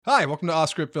Hi, welcome to Off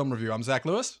Script Film Review. I'm Zach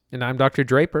Lewis. And I'm Dr.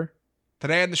 Draper.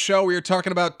 Today on the show, we are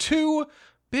talking about two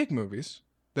big movies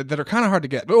that are kind of hard to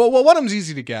get. Well, one of them's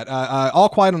easy to get. All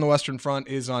Quiet on the Western Front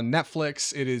is on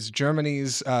Netflix. It is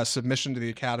Germany's submission to the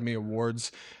Academy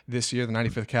Awards this year, the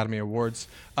 95th Academy Awards.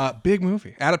 Big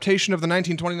movie. Adaptation of the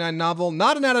 1929 novel.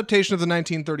 Not an adaptation of the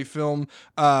 1930 film,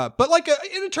 but like an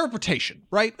interpretation,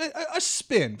 right? A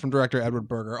spin from director Edward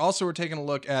Berger. Also, we're taking a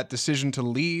look at Decision to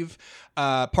Leave,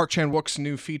 Park Chan-wook's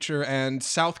new feature, and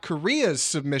South Korea's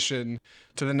submission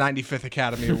to the 95th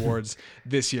Academy Awards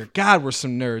this year. God, we're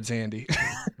some nerds, Andy.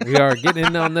 We are getting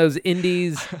in on those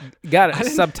indies. Got it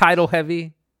subtitle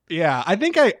heavy. Yeah, I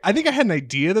think I had an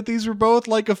idea that these were both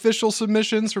like official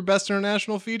submissions for Best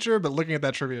International Feature, but looking at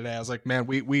that trivia today, I was like, man,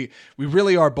 we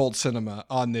really are bold cinema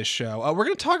on this show. We're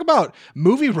going to talk about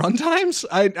movie runtimes.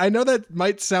 I know that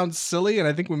might sound silly, and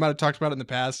I think we might have talked about it in the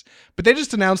past, but they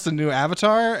just announced the new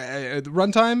Avatar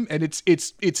runtime, and it's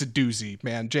a doozy,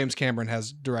 man. James Cameron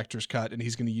has director's cut, and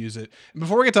he's going to use it. And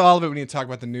before we get to all of it, we need to talk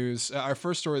about the news. Our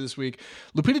first story this week: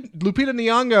 Lupita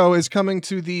Nyong'o is coming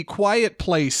to the Quiet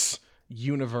Place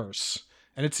universe,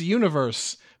 and it's a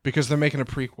universe because they're making a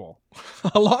prequel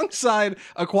alongside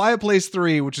A Quiet Place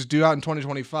 3, which is due out in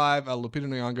 2025. Lupita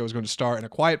Nyong'o is going to star in A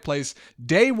Quiet Place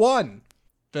day one,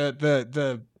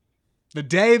 the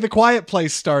day The Quiet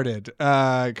Place started,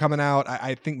 coming out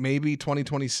I think maybe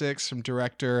 2026, from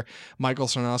director Michael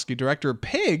Sarnowski, director of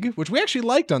Pig, which we actually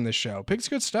liked on this show. Pig's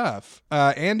good stuff.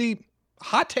 Andy,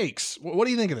 hot takes. What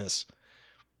do you think of this?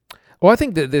 Well, I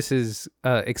think that this is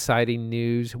exciting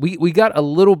news. We got a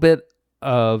little bit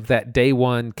of that day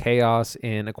one chaos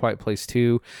in A Quiet Place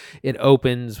 2. It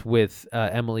opens with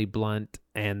Emily Blunt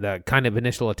and the kind of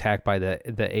initial attack by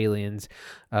the aliens,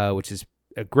 which is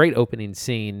a great opening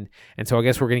scene. And so I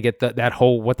guess we're going to get that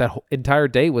whole entire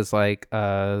day was like,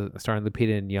 starring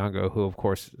Lupita Nyong'o, who of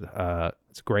course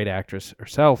is a great actress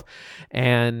herself,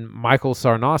 and Michael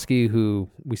Sarnowski, who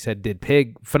we said did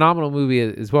Pig, phenomenal movie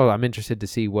as well. I'm interested to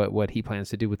see what he plans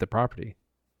to do with the property.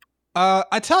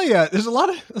 I tell you, there's a lot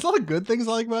of good things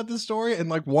I like about this story, and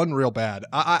like one real bad.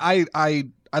 I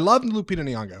love Lupita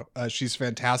Nyong'o. She's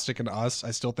fantastic in Us.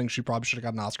 I still think she probably should have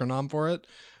got an Oscar nom for it.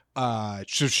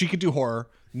 So she could do horror.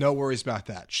 No worries about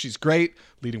that. She's great.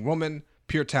 Leading woman,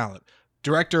 pure talent.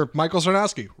 Director Michael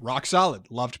Sarnowski, rock solid.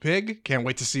 Loved Pig. Can't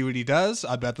wait to see what he does.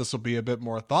 I bet this will be a bit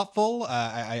more thoughtful.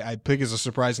 Pig is a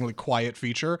surprisingly quiet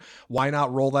feature. Why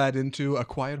not roll that into a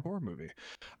quiet horror movie?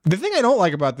 The thing I don't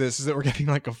like about this is that we're getting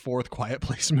like a fourth Quiet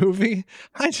Place movie.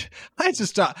 I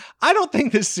don't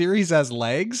think this series has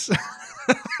legs,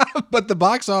 but the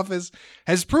box office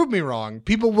has proved me wrong.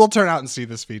 People will turn out and see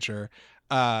this feature.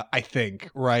 I think,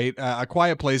 right? A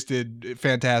Quiet Place did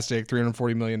fantastic,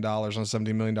 $340 million on a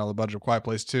 $17 million budget. Quiet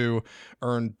Place 2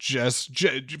 earned just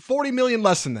 $40 million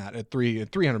less than that at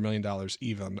 $300 million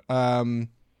even. What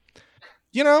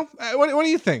do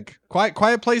you think?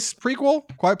 Quiet Place prequel?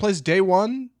 Quiet Place day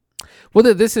one?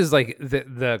 Well, this is like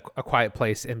the A Quiet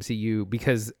Place MCU,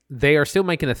 because they are still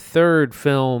making a third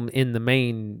film in the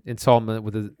main installment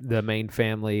with the main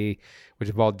family, which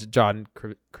involved John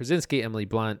Krasinski, Emily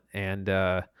Blunt, and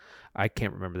I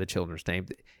can't remember the children's name.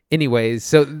 Anyways,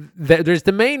 so there's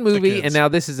the main movie, and now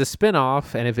this is a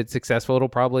spinoff, and if it's successful, it'll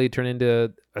probably turn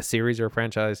into a series or a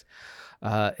franchise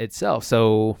itself.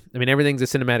 So, I mean, everything's a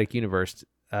cinematic universe.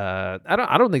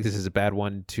 I don't think this is a bad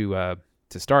one to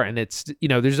start, and it's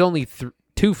there's only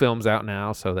two films out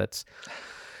now, so that's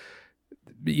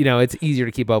it's easier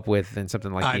to keep up with than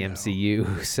something like the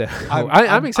MCU. So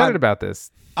I'm excited about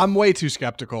this. I'm way too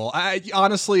skeptical.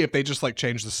 Honestly, if they just like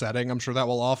change the setting, I'm sure that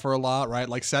will offer a lot, right?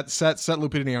 Like set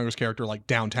Lupita Nyong'o's character like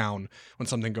downtown when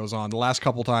something goes on. The last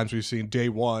couple times we've seen day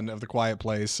one of The Quiet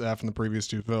Place from the previous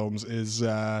two films is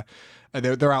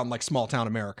they're out in like small town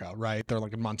America, right? They're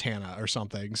like in Montana or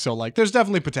something. So like there's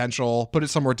definitely potential. Put it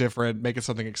somewhere different, make it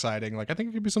something exciting. Like I think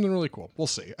it could be something really cool. We'll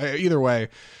see. Either way,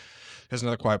 there's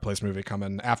another Quiet Place movie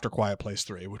coming after Quiet Place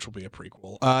 3, which will be a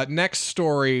prequel. Next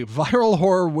story, viral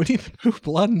horror Winnie the Pooh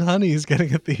Blood and Honey is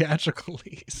getting a theatrical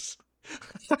release.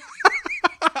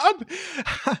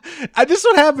 This is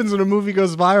what happens when a movie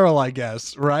goes viral, I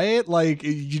guess, right? Like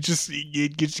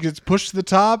it gets pushed to the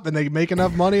top, and they make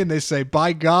enough money, and they say,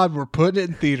 "By God, we're putting it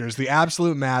in theaters." The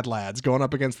absolute Mad Lads going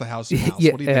up against the House of Mouse.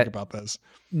 What do you think about this?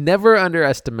 Never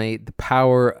underestimate the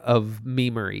power of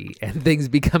memery and things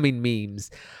becoming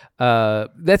memes.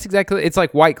 That's exactly, it's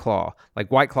like White Claw. Like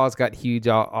White Claw's got huge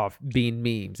off being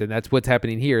memes, and that's what's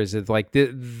happening here. Is it's like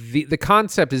the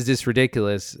concept is just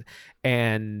ridiculous,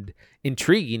 and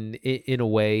intriguing in a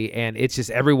way, and it's just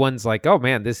everyone's like, oh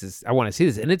man, I want to see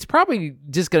this, and it's probably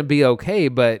just going to be okay,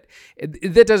 but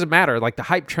that doesn't matter. Like, the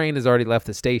hype train has already left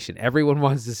the station. Everyone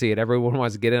wants to see it. Everyone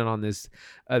wants to get in on this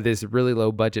really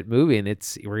low budget movie, and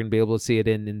we're going to be able to see it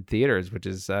in theaters, which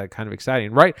is kind of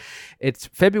exciting, right? It's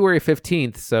February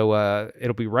 15th, so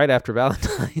it'll be right after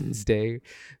Valentine's Day,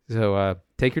 so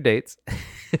take your dates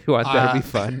if you want that to be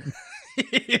fun.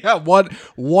 Yeah,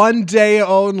 one day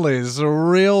only is a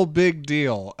real big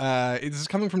deal. This is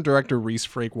coming from director Reese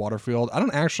Frake Waterfield. I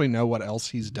don't actually know what else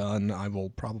he's done. I will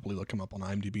probably look him up on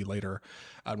IMDb later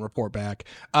and report back.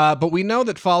 But we know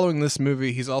that following this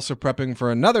movie, he's also prepping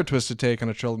for another twisted take on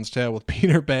a children's tale with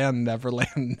Peter Pan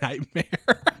Neverland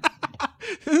Nightmare.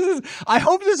 I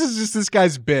hope this is just this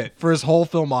guy's bit for his whole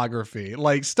filmography.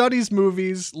 Like, studies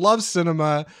movies, loves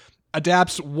cinema,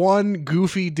 adapts one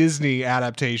goofy Disney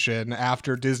adaptation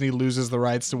after Disney loses the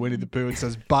rights to Winnie the Pooh and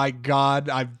says, by God,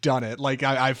 I've done it. Like,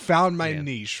 I found my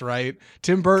niche, right?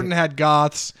 Tim Burton had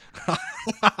Goths.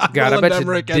 God, I bet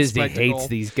you Disney hates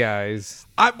these guys.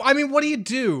 I mean, what do you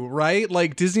do, right?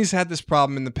 Like, Disney's had this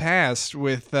problem in the past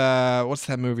with, what's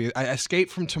that movie? Escape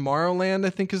from Tomorrowland, I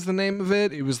think is the name of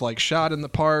it. It was, like, shot in the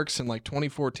parks in, like,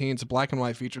 2014. It's a black and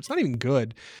white feature. It's not even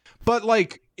good. But,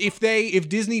 like, if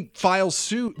Disney files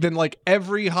suit, then, like,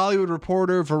 every Hollywood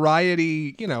Reporter,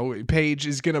 Variety, page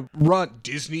is going to run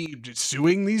Disney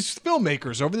suing these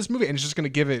filmmakers over this movie, and it's just going to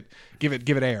give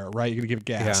it air, right? You're going to give it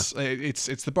gas. Yeah. It's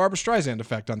the Barbra Streisand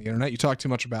effect on the internet. You talk too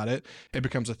much about it, it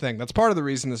becomes a thing. That's part of the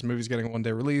reason this movie's getting a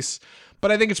one-day release.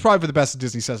 But I think it's probably for the best that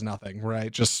Disney says nothing,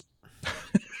 right? Just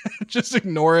just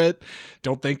ignore it.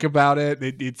 Don't think about it.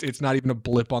 It's not even a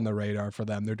blip on the radar for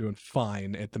them. They're doing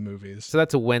fine at the movies. So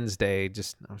that's a Wednesday.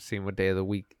 Just I'm seeing what day of the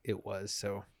week it was.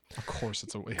 So of course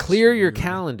it's a week. Clear your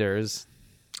calendars.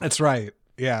 That's right.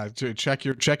 Yeah, check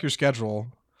your schedule.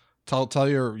 Tell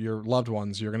your loved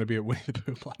ones you're going to be at Winnie the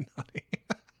Pooh Blood and Honey.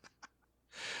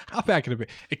 How bad can it be?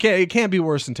 It can't be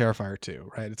worse than Terrifier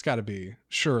 2, right? It's got to be.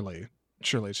 Surely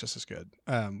it's just as good.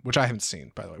 Which I haven't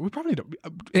seen, by the way. We probably don't.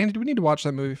 Andy, do we need to watch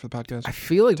that movie for the podcast? I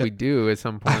feel like we do at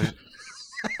some point.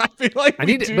 I feel like I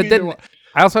need to, but then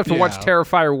I also have to watch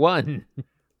Terrifier 1.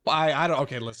 I don't.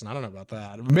 Okay, listen. I don't know about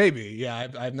that. Maybe. Yeah,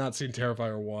 I've not seen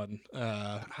Terrifier 1.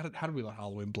 How did we let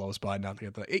Halloween blow us by? Not to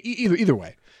get that. Either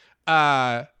way.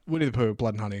 Winnie the Pooh,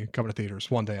 Blood and Honey, coming to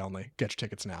theaters one day only. Get your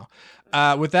tickets now.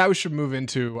 With that, we should move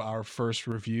into our first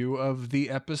review of the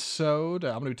episode.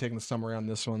 I'm going to be taking the summary on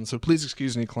this one, so please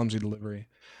excuse any clumsy delivery.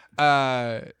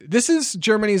 This is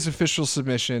Germany's official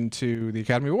submission to the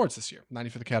Academy Awards this year,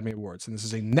 95th Academy Awards, and this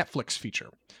is a Netflix feature,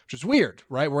 which is weird,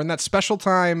 right? We're in that special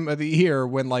time of the year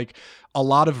when, like, a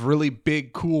lot of really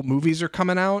big, cool movies are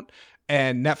coming out,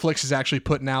 and Netflix is actually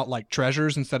putting out, like,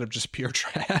 treasures instead of just pure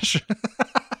trash.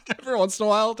 Every once in a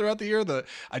while throughout the year,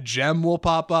 a gem will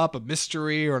pop up, a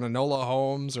mystery or an Enola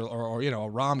Holmes or a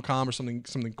rom-com or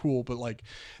something cool. But, like,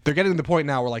 they're getting to the point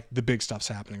now where, like, the big stuff's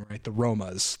happening, right? The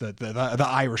Romas, the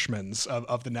Irishmans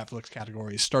of the Netflix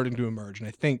category is starting to emerge. And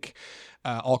I think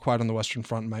All Quiet on the Western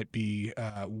Front might be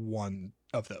one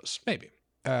of those, maybe.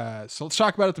 So let's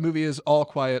talk about it. The movie is All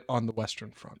Quiet on the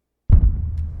Western Front.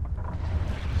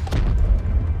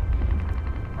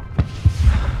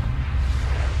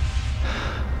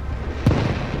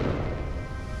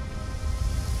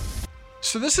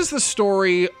 So this is the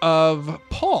story of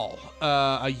Paul,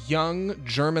 a young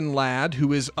German lad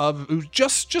who's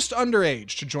just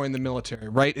underage to join the military,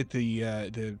 right at the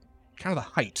kind of the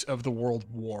height of the World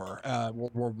War,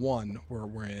 World War I, where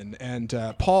we're in. And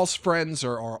Paul's friends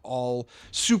are all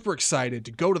super excited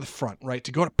to go to the front, right?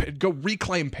 To go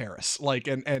reclaim Paris, like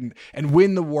and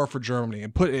win the war for Germany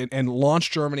and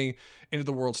launch Germany into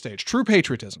the world stage. True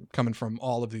patriotism coming from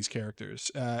all of these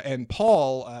characters. And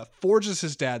Paul forges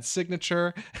his dad's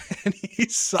signature and he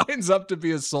signs up to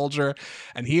be a soldier.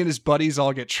 And he and his buddies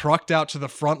all get trucked out to the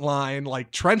front line,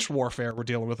 like trench warfare we're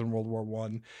dealing with in World War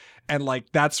I. And,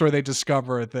 like, that's where they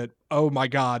discover that, oh my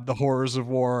God, the horrors of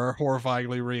war are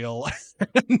horrifyingly real.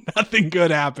 Nothing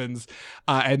good happens.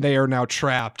 And they are now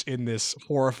trapped in this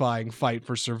horrifying fight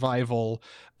for survival.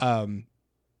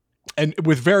 And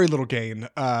with very little gain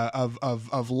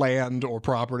of land or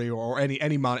property or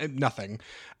any money, nothing.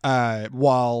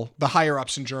 While the higher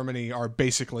ups in Germany are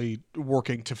basically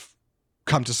working to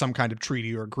come to some kind of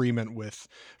treaty or agreement with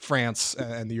France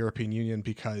and the European Union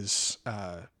because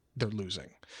they're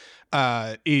losing.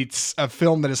 It's a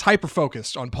film that is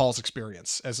hyper-focused on Paul's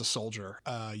experience as a soldier.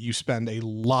 You spend a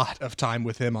lot of time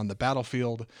with him on the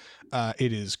battlefield.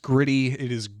 It is gritty.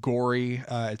 It is gory.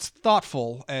 It's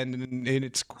thoughtful. And in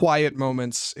its quiet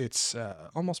moments, it's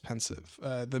almost pensive.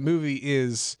 The movie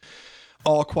is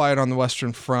All Quiet on the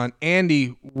Western Front.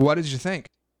 Andy, what did you think?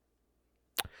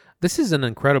 This is an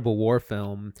incredible war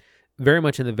film, very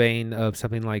much in the vein of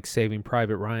something like Saving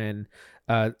Private Ryan.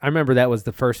 I remember that was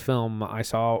the first film I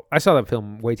saw. I saw that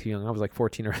film way too young. I was like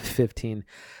 14 or 15.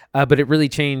 But it really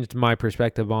changed my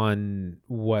perspective on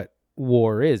what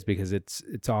war is, because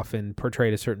it's often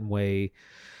portrayed a certain way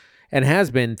and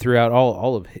has been throughout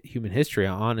all of human history,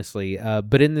 honestly.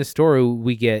 But in this story,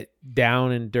 we get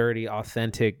down and dirty,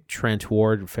 authentic trench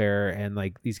warfare. And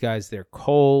like these guys, they're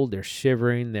cold, they're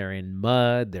shivering, they're in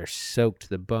mud, they're soaked to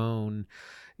the bone,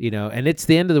 and it's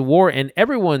the end of the war and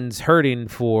everyone's hurting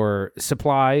for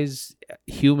supplies,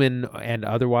 human and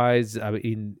otherwise. I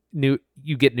mean,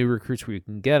 you get new recruits where you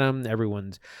can get them.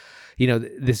 Everyone's,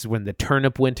 this is when the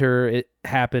turnip winter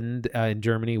happened in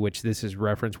Germany, which this is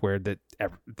reference where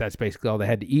that's basically all they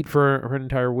had to eat for an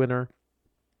entire winter.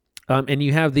 And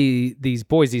you have these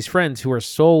boys, these friends who are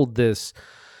sold this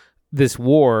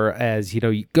war as,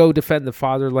 you go defend the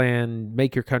fatherland,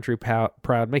 make your country proud,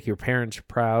 make your parents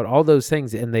proud, all those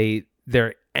things. And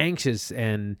they're anxious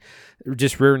and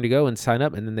just rearing to go and sign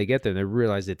up. And then they get there and they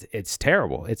realize it's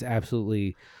terrible. It's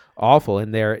absolutely awful.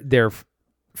 And they're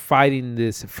fighting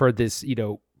this for this,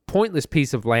 pointless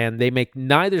piece of land.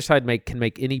 Neither side can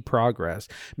make any progress.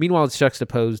 Meanwhile, it's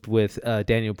juxtaposed with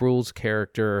Daniel Bruhl's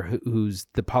character, who's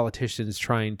the politicians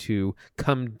trying to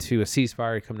come to a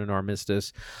ceasefire, come to an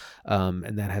armistice,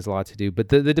 and that has a lot to do. But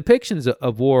the depictions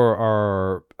of war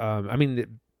are,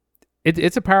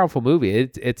 it's a powerful movie.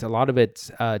 It's a lot of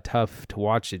it's tough to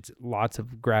watch. It's lots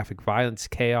of graphic violence,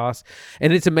 chaos,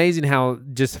 and it's amazing how,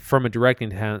 just from a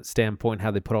directing standpoint, how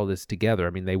they put all this together.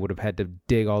 I mean, they would have had to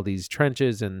dig all these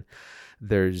trenches, and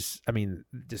just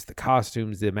the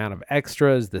costumes, the amount of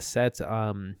extras, the sets.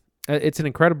 It's an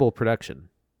incredible production.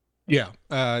 Yeah,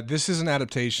 this is an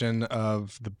adaptation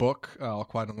of the book All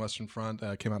Quiet on the Western Front.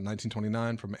 Came out in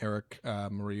 1929 from Eric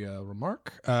Maria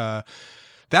Remarque.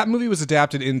 That book was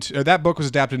adapted into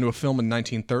a film in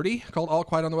 1930 called All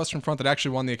Quiet on the Western Front that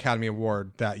actually won the Academy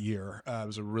Award that year. It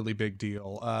was a really big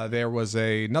deal. There was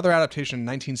another adaptation in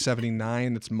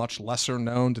 1979 that's much lesser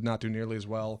known, did not do nearly as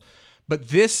well. But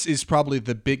this is probably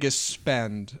the biggest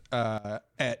spend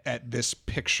at this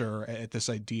picture, at this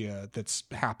idea that's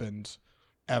happened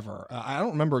ever. I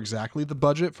don't remember exactly the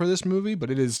budget for this movie, but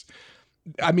it is...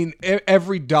 I mean,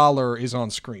 every dollar is on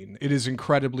screen. It is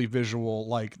incredibly visual.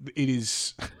 Like, it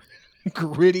is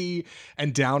gritty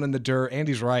and down in the dirt.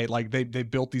 Andy's right. Like, they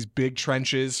built these big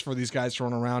trenches for these guys to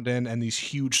run around in, and these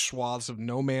huge swaths of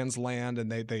no man's land,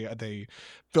 and they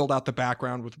filled out the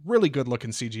background with really good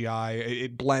looking CGI.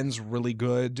 It blends really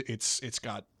good. It's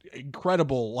got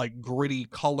incredible, like, gritty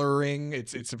coloring.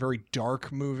 It's a very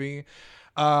dark movie.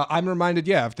 I'm reminded,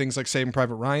 of things like Saving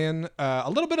Private Ryan, a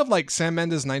little bit of like Sam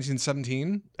Mendes'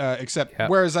 1917, except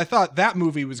whereas I thought that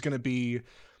movie was going to be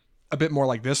a bit more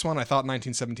like this one, I thought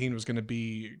 1917 was going to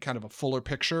be kind of a fuller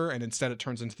picture, and instead it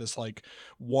turns into this like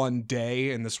one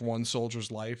day in this one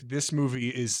soldier's life. This movie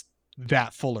is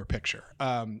that fuller picture.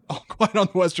 All Quiet on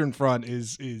the Western Front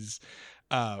is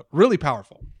really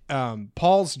powerful.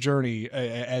 Paul's journey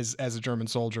as a German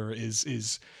soldier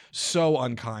is so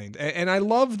unkind, and I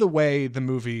love the way the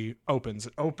movie opens.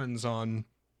 It opens on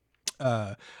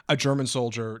a German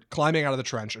soldier climbing out of the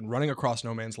trench and running across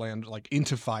no man's land, like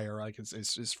into fire. Like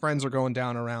his friends are going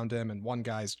down around him, and one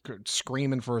guy's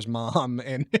screaming for his mom,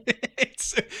 and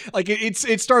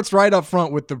it starts right up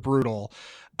front with the brutal.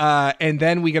 And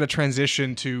then we get a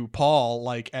transition to Paul,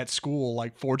 like at school,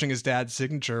 like forging his dad's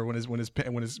signature when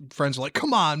his friends are like,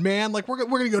 "Come on, man! Like we're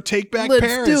gonna go take back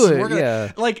Paris. Do it. We're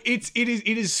gonna, like it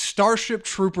is Starship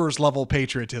Troopers level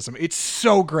patriotism. It's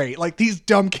so great. Like these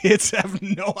dumb kids have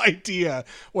no idea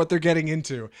what they're getting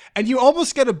into, and you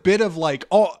almost get a bit of like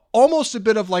almost a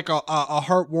bit of like a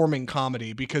heartwarming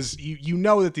comedy, because you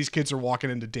know that these kids are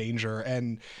walking into danger,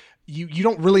 and you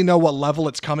don't really know what level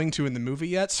it's coming to in the movie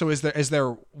yet. So as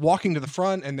they're walking to the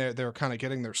front and they're kind of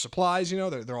getting their supplies,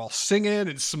 they're all singing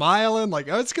and smiling like,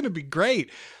 oh, it's going to be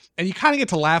great. And you kind of get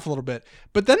to laugh a little bit,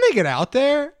 but then they get out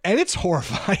there and it's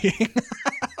horrifying.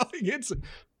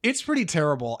 It's pretty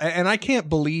terrible. And I can't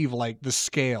believe like the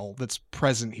scale that's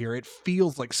present here. It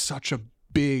feels like such a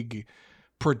big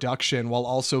production while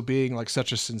also being like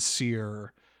such a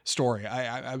sincere story.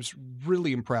 I was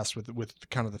really impressed with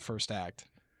kind of the first act.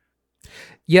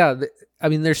 Yeah, I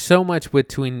mean, there's so much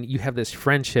between, you have this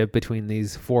friendship between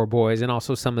these four boys and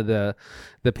also some of the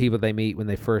people they meet when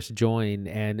they first join,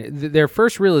 and their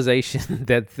first realization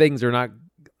that things are not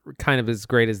kind of as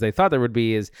great as they thought there would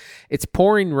be is it's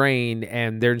pouring rain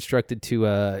and they're instructed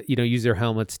to use their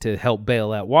helmets to help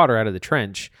bail out water out of the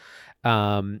trench.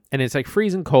 And it's like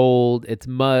freezing cold. It's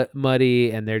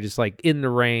muddy, and they're just like in the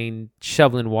rain,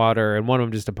 shoveling water. And one of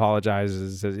them just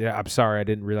apologizes, says, "Yeah, I'm sorry, I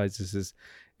didn't realize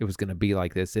it was going to be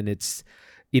like this." And it's,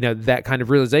 that kind of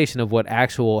realization of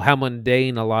how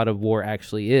mundane a lot of war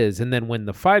actually is. And then when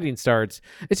the fighting starts,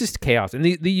 it's just chaos. And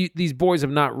these boys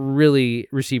have not really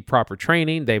received proper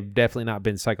training. They've definitely not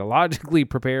been psychologically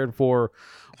prepared for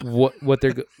what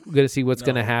they're going to see, what's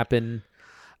going to happen.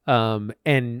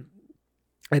 And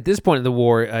at this point in the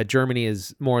war, Germany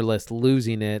is more or less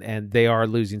losing it, and they are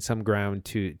losing some ground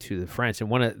to the French.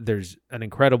 And there's an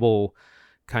incredible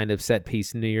kind of set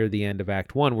piece near the end of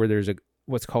Act 1 where there's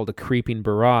what's called a creeping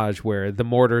barrage, where the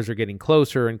mortars are getting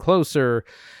closer and closer,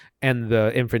 and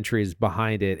the infantry is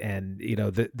behind it, and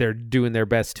they're doing their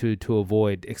best to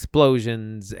avoid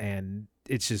explosions, and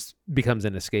it just becomes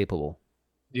inescapable.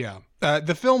 Yeah.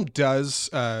 The film does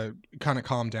kind of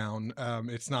calm down.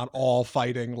 It's not all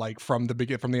fighting like from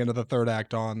the end of the third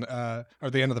act on, or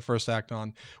the end of the first act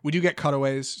on. We do get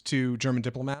cutaways to German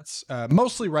diplomats,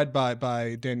 mostly led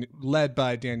by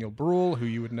Daniel Bruhl, who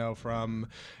you would know from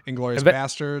Inglourious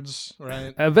Bastards,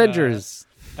 right? Avengers.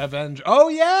 Oh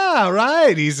yeah,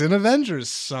 right. He's in Avengers.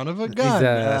 Son of a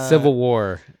gun. He's Civil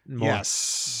War.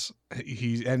 Yes.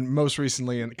 And most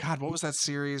recently in what was that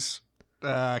series?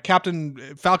 Captain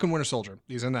Falcon Winter Soldier.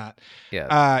 He's in that.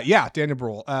 Yeah. Daniel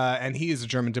Bruhl. And he is a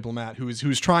German diplomat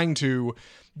who's trying to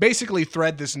basically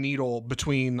thread this needle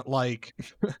between like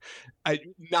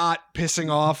not pissing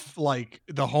off like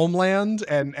the homeland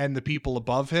and the people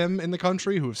above him in the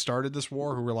country who have started this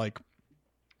war, who were like,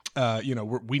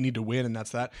 we need to win, and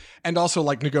that's that. And also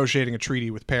like negotiating a treaty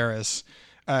with Paris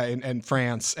and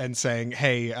France, and saying,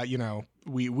 hey,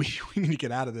 we need to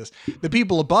get out of this. The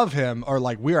people above him are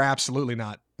like, we're absolutely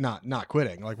not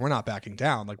quitting. Like, we're not backing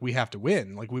down. Like, we have to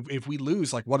win. Like, if we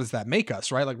lose, like, what does that make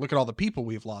us, right? Like, look at all the people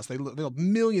we've lost. They have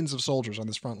millions of soldiers on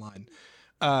this front line.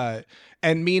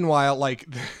 And meanwhile, like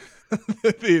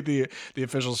the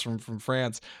officials from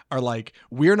France are like,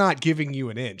 we're not giving you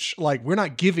an inch. Like, we're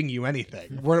not giving you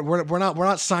anything. We're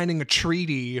not signing a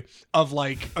treaty of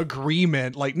like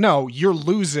agreement. Like, no, you're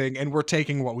losing and we're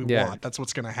taking what we want. That's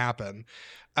what's going to happen.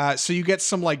 So you get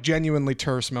some like genuinely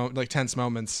tense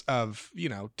moments of,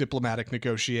 diplomatic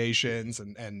negotiations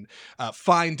and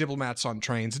fine diplomats on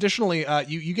trains. Additionally,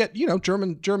 you get,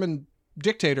 German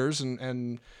dictators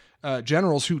and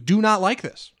generals who do not like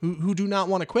this, who do not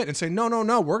want to quit and say, no,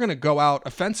 we're going to go out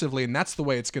offensively, and that's the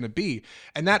way it's going to be.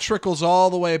 And that trickles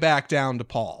all the way back down to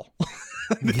Paul,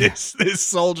 this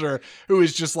soldier who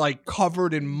is just like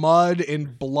covered in mud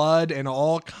and blood and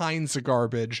all kinds of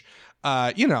garbage,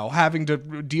 having to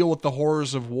deal with the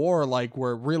horrors of war, like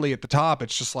where really at the top,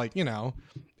 it's just like,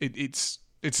 it's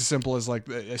as simple as like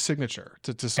a signature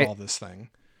to solve this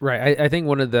thing. Right. I think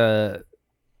one of the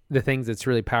things that's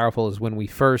really powerful is when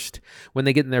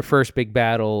they get in their first big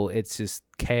battle, it's just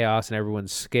chaos and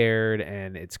everyone's scared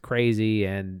and it's crazy,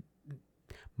 and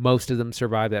most of them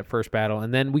survive that first battle.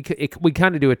 And then we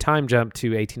kind of do a time jump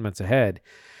to 18 months ahead,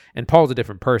 and Paul's a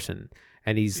different person,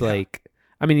 and he's like,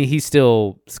 I mean, he's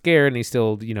still scared and he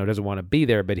still, doesn't want to be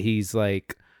there, but he's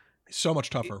like so much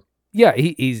tougher. Yeah.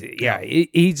 He's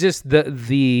just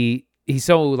he's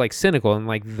so like cynical, and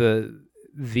like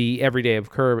the everyday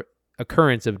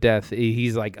occurrence of death,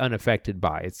 he's like unaffected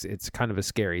by. It's kind of a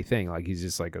scary thing. Like, he's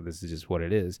just like, oh, this is just what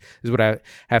it is. This is what I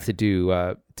have to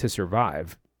do to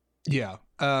survive. Yeah.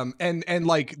 And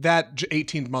like that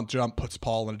 18-month jump puts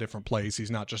Paul in a different place. He's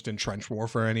not just in trench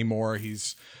warfare anymore.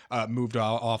 He's moved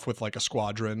off with like a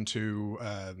squadron to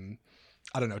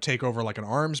take over like an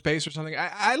arms base or something.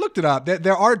 I looked it up.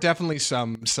 There are definitely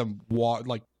some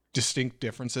like distinct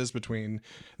differences between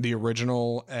the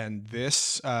original and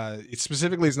this. It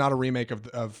specifically is not a remake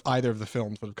of either of the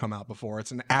films that have come out before.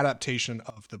 It's an adaptation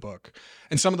of the book.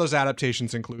 And some of those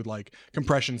adaptations include like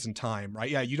compressions in time, right?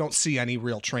 Yeah, you don't see any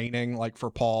real training like for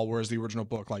Paul, whereas the original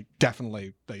book, like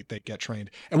definitely they get trained.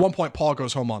 At one point, Paul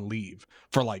goes home on leave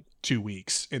for like 2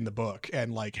 weeks in the book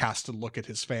and like has to look at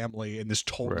his family in this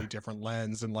totally different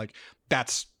lens. And like,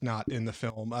 that's not in the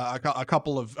film. A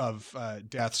couple of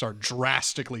deaths are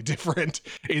drastically different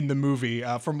in the movie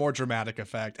for more dramatic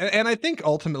effect. And I think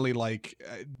ultimately like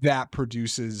that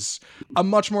produces a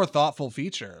much more thoughtful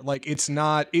feature. Like, it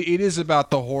is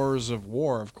about the horrors of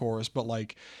war, of course, but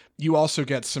like you also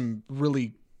get some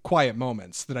really quiet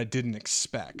moments that I didn't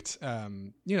expect. A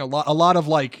lot of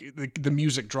like the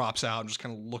music drops out and just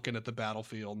kind of looking at the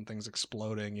battlefield and things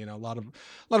exploding, a lot of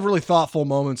really thoughtful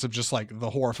moments of just like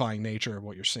the horrifying nature of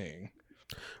what you're seeing.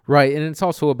 Right. And it's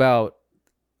also about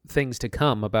things to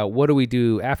come, about what do we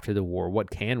do after the war? What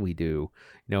can we do?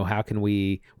 How can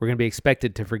we're going to be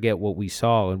expected to forget what we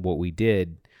saw and what we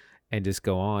did. and just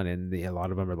go on. And a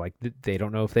lot of them are like, they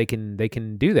don't know if they can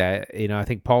do that. You know, I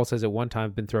think Paul says at one time,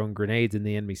 I've been throwing grenades in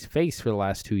the enemy's face for the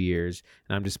last 2 years,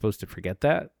 and I'm just supposed to forget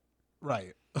that.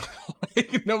 Right.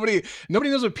 Like, nobody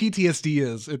knows what PTSD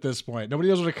is at this point. Nobody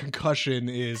knows what a concussion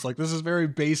is. Like, this is very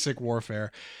basic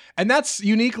warfare. And that's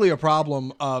uniquely a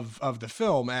problem of the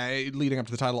film, leading up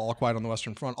to the title, All Quiet on the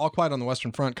Western Front. All Quiet on the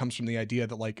Western Front comes from the idea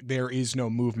that, like, there is no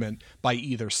movement by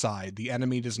either side. The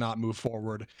enemy does not move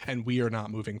forward, and we are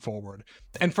not moving forward.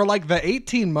 And for, like, the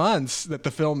 18 months that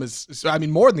the film is, I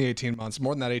mean, more than the 18 months,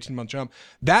 more than that 18-month jump,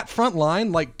 that front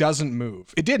line, like, doesn't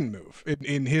move. It didn't move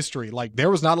in history. Like,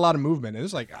 there was not a lot of movement. It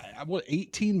was, like, what,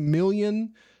 18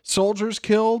 million soldiers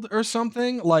killed or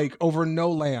something, like, over no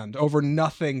land, over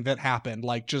nothing that happened,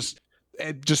 like just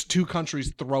two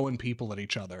countries throwing people at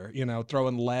each other, you know,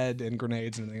 throwing lead and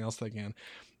grenades and anything else they can.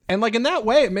 And like, in that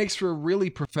way, it makes for a really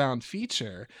profound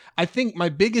feature. I think my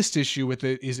biggest issue with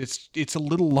it is it's a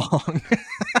little long.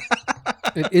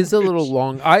 It is a little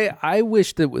long. I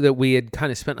wish that we had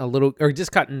kind of spent a little, or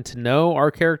just gotten to know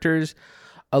our characters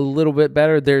a little bit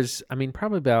better. There's, I mean,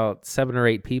 probably about 7 or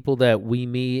 8 people that we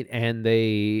meet, and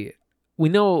we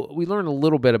learn a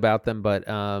little bit about them, but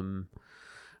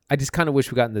I just kind of wish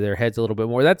we got into their heads a little bit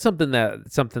more. That's something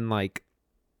like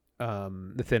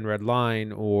The Thin Red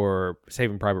Line or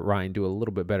Saving Private Ryan do a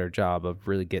little bit better job of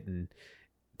really getting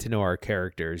to know our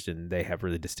characters, and they have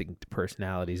really distinct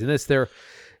personalities. And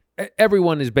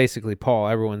everyone is basically Paul.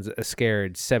 Everyone's a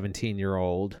scared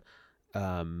 17-year-old,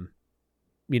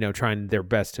 trying their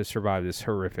best to survive this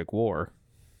horrific war.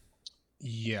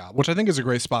 Yeah, which I think is a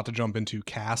great spot to jump into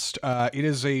cast. It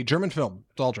is a German film.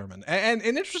 It's all German. And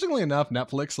interestingly enough,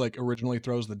 Netflix like originally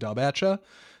throws the dub at you.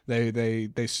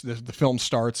 The film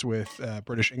starts with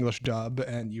British English dub,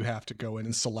 and you have to go in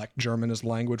and select German as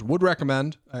language. Would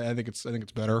recommend. I think it's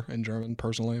better in German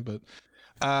personally, but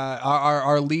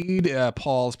our lead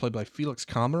Paul is played by Felix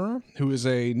Kammerer, who is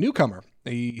a newcomer.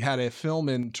 He had a film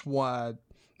in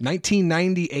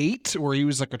 1998 where he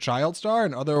was like a child star,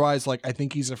 and otherwise, like, I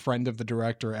think he's a friend of the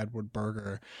director Edward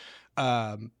Berger.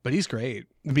 But he's great.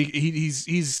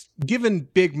 He's given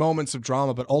big moments of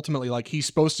drama, but ultimately, like, he's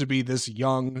supposed to be this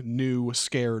young, new,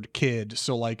 scared kid.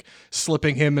 So like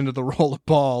slipping him into the role of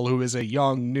Paul, who is a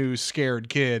young, new, scared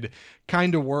kid,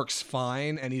 kind of works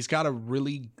fine. And he's got a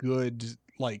really good,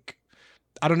 like,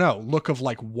 I don't know, look of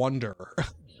like wonder.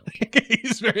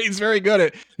 He's very good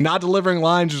at not delivering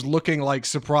lines, just looking like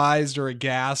surprised or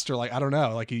aghast, or like, I don't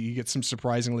know, like you get some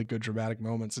surprisingly good dramatic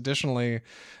moments. Additionally,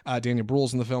 Daniel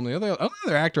Bruhl's in the film. The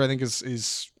other actor I think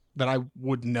is that I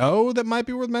would know that might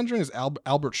be worth mentioning is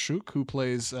Albert Schuck, who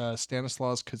plays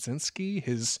Stanislaus Kaczynski,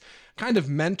 his kind of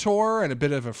mentor and a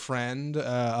bit of a friend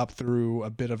up through a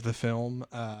bit of the film.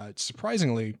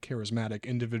 Surprisingly charismatic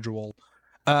individual.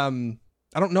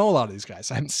 I don't know a lot of these guys.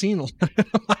 I haven't seen a lot of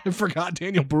them. I forgot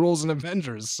Daniel Bruhl's in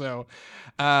Avengers. So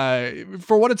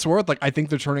for what it's worth, like, I think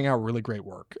they're turning out really great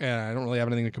work. And I don't really have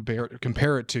anything to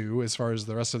compare it to as far as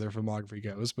the rest of their filmography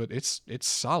goes, but it's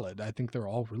solid. I think they're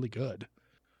all really good.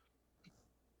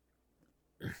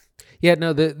 Yeah,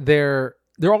 no, they're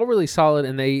all really solid,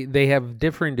 and they have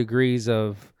differing degrees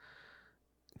of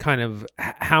kind of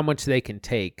how much they can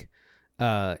take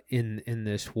in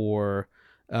this war.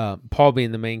 Paul,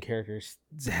 being the main character,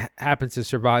 happens to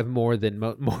survive more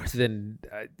than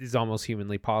is almost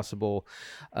humanly possible.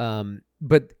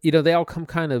 But they all come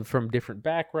kind of from different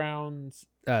backgrounds.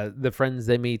 The friends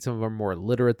they meet, some of them are more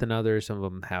literate than others. Some of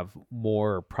them have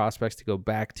more prospects to go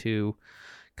back to,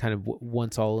 kind of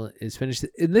once all is finished.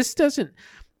 And this doesn't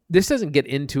get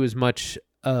into as much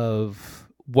of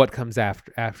what comes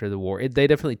after the war. They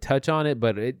definitely touch on it,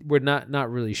 but we're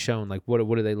not really shown like what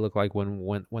do they look like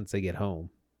once they get home.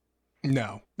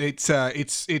 No, it's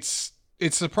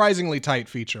surprisingly tight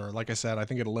feature. Like I said, I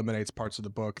think it eliminates parts of the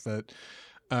book that,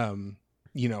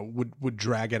 would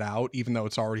drag it out, even though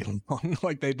it's already long.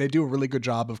 Like they do a really good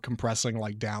job of compressing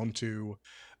like down to,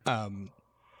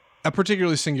 a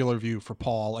particularly singular view for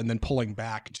Paul, and then pulling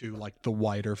back to like the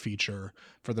wider feature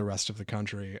for the rest of the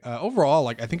country. Overall,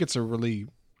 like I think it's a really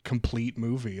complete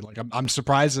movie. Like I'm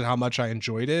surprised at how much I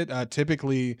enjoyed it.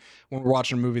 Typically when we're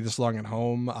watching a movie this long at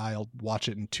home, I'll watch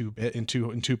it in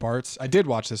two parts. I did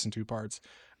watch this in 2 parts.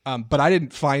 But I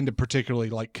didn't find a particularly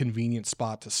like convenient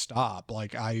spot to stop.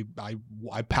 Like I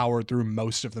powered through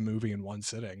most of the movie in one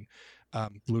sitting,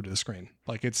 glued to the screen.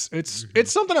 Like it's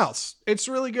something else. It's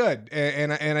really good.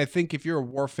 And I think if you're a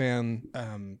war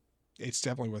fan, it's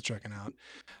definitely worth checking out.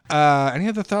 Any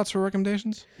other thoughts or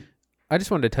recommendations? I just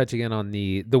wanted to touch again on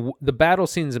the battle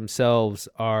scenes themselves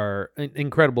are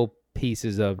incredible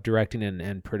pieces of directing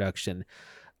and production.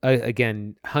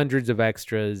 again, hundreds of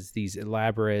extras, these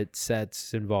elaborate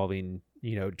sets involving,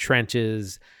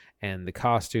 trenches and the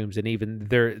costumes, and even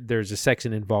there's a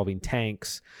section involving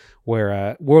tanks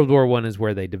where World War I is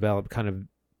where they developed kind of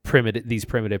these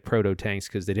primitive proto tanks,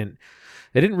 because they didn't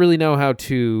really know how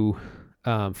to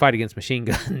fight against machine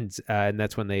guns, and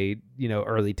that's when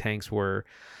early tanks were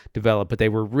developed. But they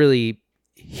were really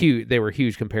huge. They were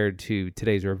huge compared to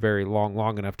today's. They were very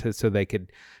long enough so they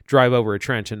could drive over a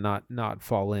trench and not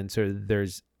fall in. So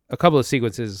there's a couple of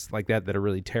sequences like that are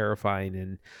really terrifying,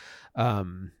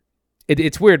 and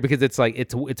it's weird because it's like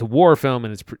it's a war film,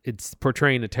 and it's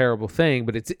portraying a terrible thing,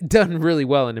 but it's done really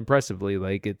well and impressively.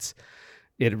 Like it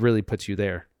really puts you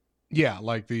there. Yeah,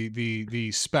 like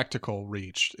the spectacle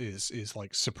reached is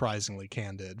like surprisingly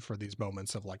candid for these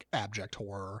moments of like abject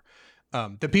horror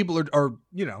that people are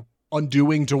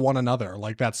undoing to one another.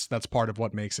 Like that's part of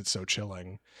what makes it so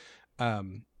chilling. I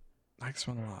like this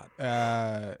one a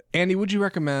lot. Andy, would you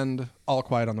recommend All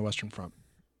Quiet on the Western Front?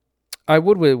 I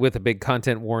would, with a big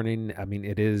content warning. I mean,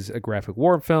 it is a graphic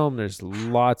war film. There's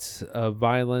lots of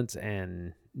violence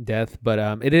and death, but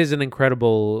it is an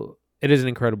incredible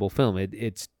film.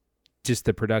 It's just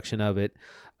the production of it,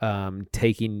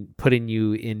 putting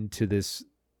you into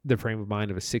the frame of mind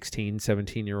of a 16,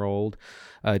 17-year-old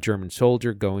German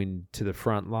soldier going to the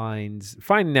front lines,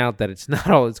 finding out that it's not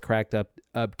all it's cracked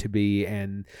up to be,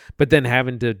 but then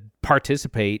having to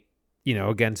participate,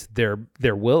 against their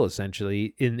will,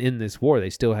 essentially, in this war. They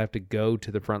still have to go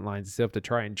to the front lines. They still have to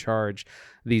try and charge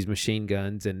these machine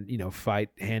guns and, fight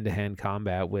hand-to-hand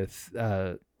combat with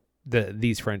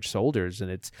these French soldiers.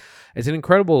 And it's an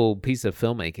incredible piece of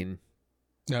filmmaking.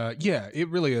 Yeah, it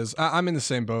really is. I'm in the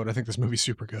same boat. I think this movie's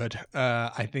super good.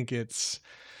 I think it's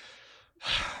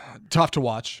tough to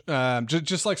watch.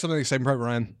 Just like something like Saving Private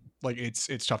Ryan. Like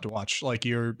it's tough to watch. Like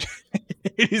it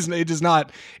does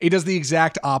the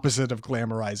exact opposite of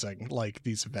glamorizing like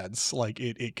these events. Like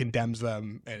it condemns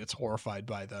them, and it's horrified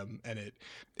by them, and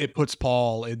it puts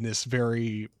Paul in this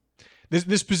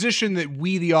this position that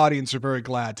we, the audience, are very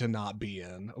glad to not be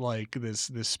in. Like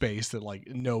this space that like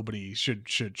nobody should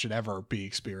ever be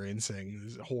experiencing.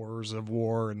 These horrors of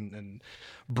war and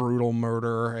brutal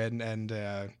murder, and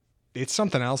it's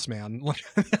something else, man.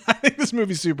 I think this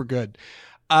movie's super good.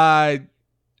 I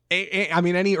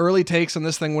mean, any early takes on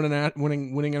this thing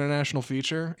winning international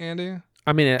feature, Andy?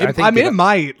 I mean, it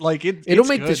might. Like it'll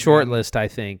make the short man. list, I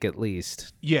think, at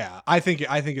least. Yeah, I think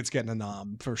it's getting a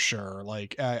nom for sure.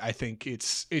 Like I think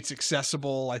it's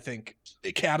accessible. I think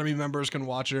Academy members can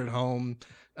watch it at home.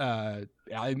 I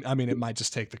mean, it might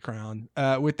just take the crown.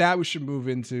 With that, we should move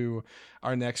into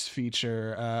our next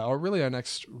feature, or really our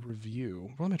next review.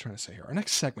 What am I trying to say here? Our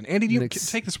next segment. Andy,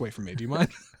 take this away from me? Do you mind?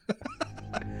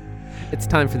 It's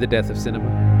time for the death of cinema.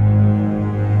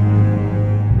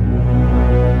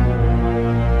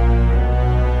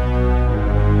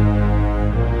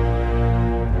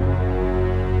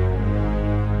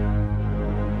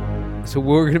 So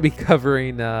we're going to be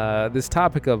covering this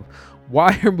topic of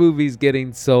why are movies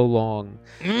getting so long?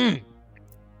 Why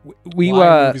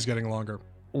are movies getting longer?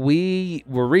 We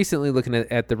were recently looking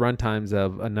at the runtimes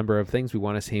of a number of things we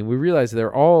want to see, and we realized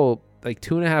they're all like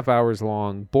 2.5 hours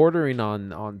long, bordering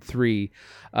on 3.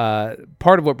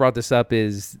 Part of what brought this up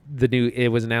is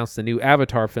it was announced the new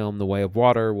Avatar film, The Way of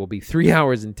Water, will be 3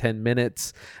 hours and 10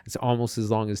 minutes. It's almost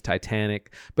as long as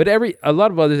Titanic, but a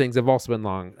lot of other things have also been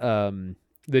long.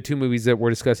 The 2 movies that we're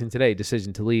discussing today,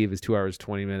 Decision to Leave, is 2 hours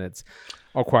 20 minutes.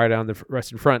 All Quiet on the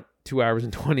Western Front, 2 hours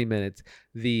and 20 minutes.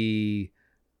 The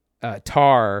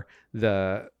Tar,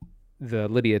 the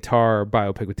Lydia Tar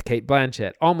biopic with Kate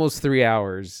Blanchett, almost 3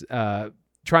 hours.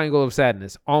 Triangle of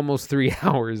Sadness, almost 3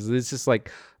 hours. It's just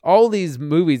like all these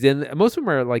movies, and most of them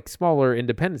are like smaller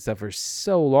independent stuff, are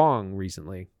so long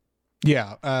recently.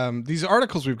 Yeah, these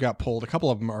articles we've got pulled, a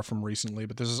couple of them are from recently,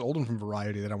 but there's this old one from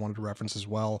Variety that I wanted to reference as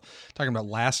well. Talking about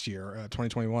last year,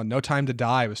 2021. No Time to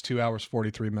Die was 2 hours,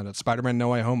 43 minutes. Spider-Man No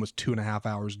Way Home was 2.5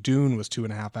 hours. Dune was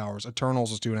 2.5 hours. Eternals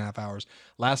was 2.5 hours.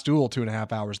 Last Duel,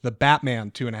 2.5 hours. The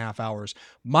Batman, 2.5 hours.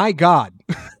 My God.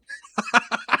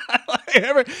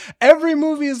 Every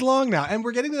movie is long now, and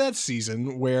we're getting to that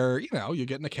season where you're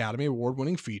getting Academy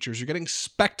Award-winning features. You're getting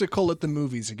spectacle at the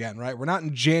movies again, right? We're not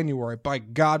in January. By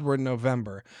God, we're in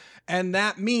November, and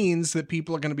that means that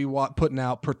people are going to be putting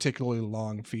out particularly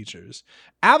long features.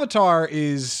 Avatar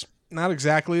is not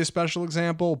exactly a special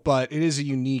example, but it is a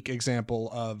unique example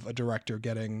of a director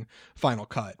getting final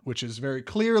cut, which is very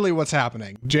clearly what's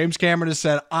happening. James Cameron has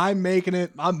said, I'm making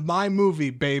it, I'm my movie,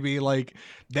 baby. Like,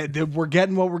 that we're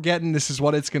getting what we're getting. This is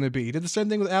what it's going to be. He did the same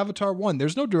thing with Avatar 1.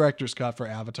 There's no director's cut for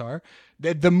Avatar.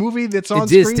 The movie that's on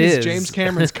screen is James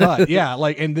Cameron's cut. Yeah,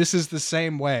 like, and this is the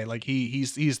same way. Like,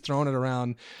 he's thrown it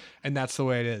around, and that's the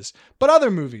way it is. But other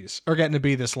movies are getting to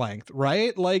be this length,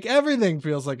 right? Like, everything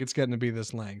feels like it's getting to be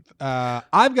this length.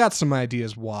 I've got some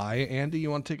ideas why. Andy,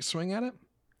 you want to take a swing at it?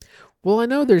 Well, I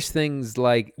know there's things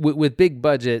like with big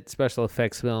budget special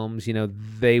effects films, you know,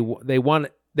 they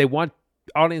want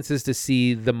audiences to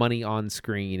see the money on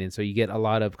screen, and so you get a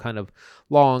lot of kind of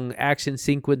long action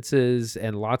sequences,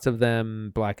 and lots of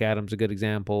them. Black Adam's a good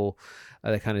example.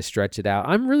 That kind of stretch it out.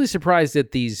 I'm really surprised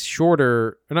at these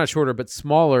not shorter, but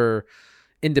smaller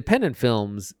independent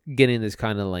films getting this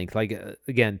kind of length. Like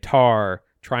again, Tar,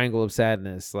 Triangle of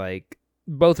Sadness, like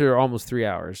both are almost 3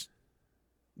 hours.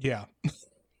 Yeah.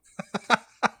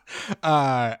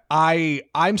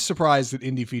 I'm surprised that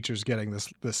indie features getting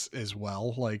this as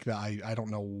well. Like, I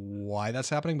don't know why that's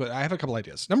happening, but I have a couple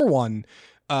ideas. Number one,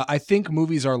 I think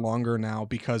movies are longer now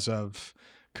because of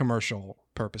commercial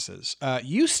purposes.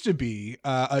 Used to be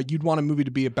you'd want a movie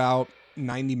to be about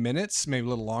 90 minutes, maybe a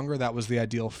little longer. That was the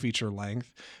ideal feature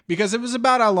length because it was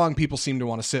about how long people seemed to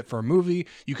want to sit for a movie.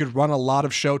 You could run a lot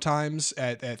of showtimes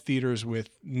at theaters with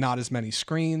not as many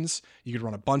screens. You could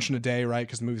run a bunch in a day, right?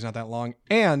 Because the movie's not that long.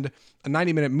 And a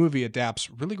 90-minute movie adapts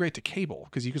really great to cable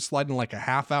because you could slide in like a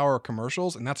half hour of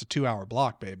commercials, and that's a 2-hour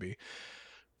block, baby.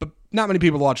 But not many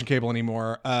people are watching cable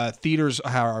anymore. Theaters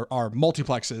are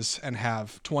multiplexes and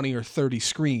have 20 or 30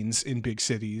 screens in big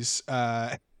cities.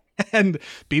 And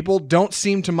people don't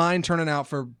seem to mind turning out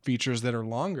for features that are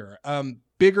longer.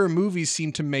 Bigger movies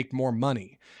seem to make more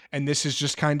money. And this is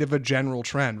just kind of a general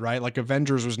trend, right? Like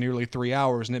Avengers was nearly 3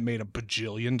 hours and it made $1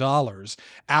 bajillion.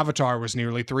 Avatar was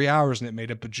nearly 3 hours and it made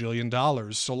 $1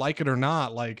 bajillion. So like it or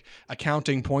not, like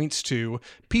accounting points to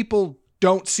people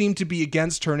don't seem to be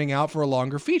against turning out for a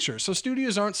longer feature. So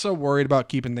studios aren't so worried about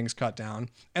keeping things cut down.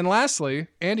 And lastly,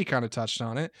 Andy kind of touched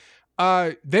on it.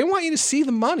 They want you to see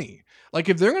the money. Like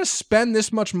if they're going to spend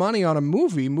this much money on a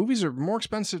movie, movies are more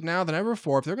expensive now than ever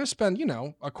before. If they're going to spend,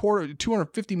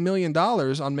 $250 million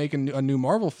on making a new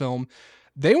Marvel film,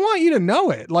 they want you to know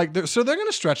it. Like, so they're going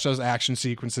to stretch those action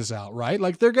sequences out, right?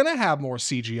 Like they're going to have more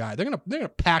CGI. They're going to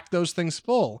pack those things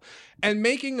full. And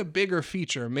making a bigger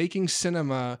feature, making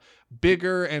cinema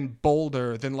bigger and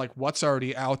bolder than like what's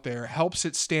already out there helps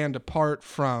it stand apart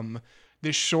from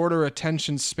this shorter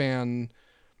attention span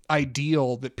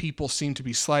ideal that people seem to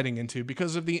be sliding into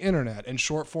because of the internet and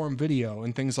short form video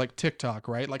and things like TikTok,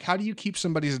 right? Like how do you keep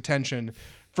somebody's attention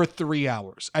for 3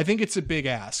 hours? I think it's a big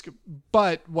ask,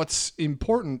 but what's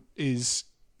important is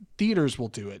theaters will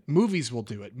do it. Movies will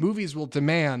do it. Movies will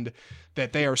demand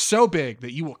that they are so big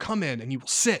that you will come in and you will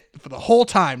sit for the whole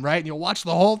time, right? And you'll watch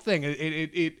the whole thing.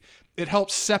 It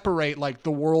helps separate like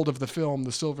the world of the film,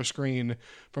 the silver screen,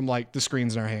 from like the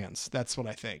screens in our hands. That's what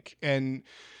I think. And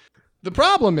the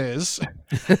problem is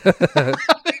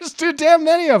there's too damn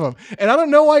many of them. And I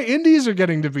don't know why indies are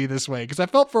getting to be this way. Because I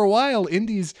felt for a while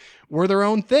indies were their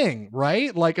own thing,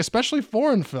 right? Like, especially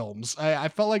foreign films. I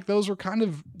felt like those were kind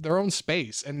of their own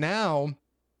space. And now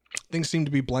things seem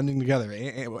to be blending together.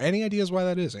 Any ideas why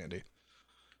that is, Andy?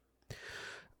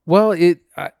 Well,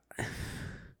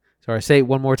 sorry, say it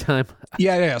one more time.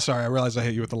 Yeah. Sorry, I realized I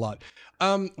hit you with a lot.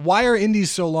 Why are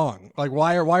indies so long? Like,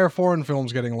 why are foreign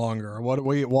films getting longer?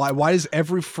 Why is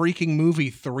every freaking movie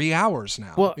 3 hours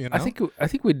now? Well, I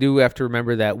think we do have to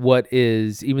remember that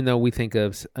even though we think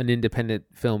of an independent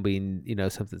film being,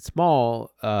 something small,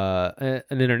 an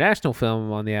international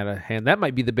film, on the other hand, that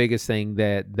might be the biggest thing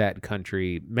that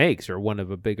country makes, or one of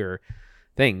the bigger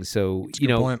things. So,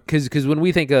 because when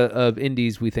we think of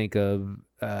indies, we think of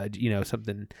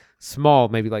something small,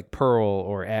 maybe like Pearl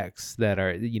or X, that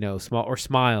are, small, or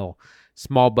Smile,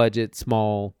 small budget,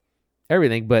 small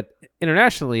everything. But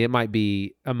internationally, it might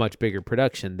be a much bigger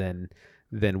production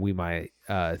than we might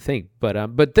think.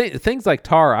 But things like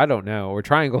Tar, I don't know, or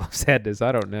Triangle of Sadness,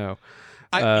 I don't know.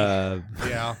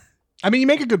 Yeah. I mean, you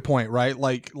make a good point, right?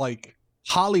 Like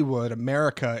Hollywood,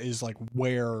 America is like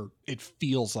where it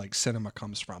feels like cinema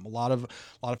comes from. A lot of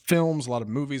films, a lot of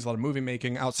movies, a lot of movie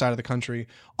making outside of the country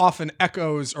often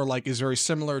echoes or like is very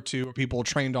similar to people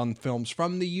trained on films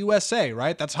from the USA,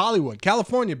 right? That's Hollywood,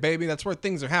 California, baby. That's where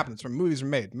things are happening. It's where movies are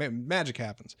made. Magic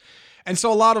happens. And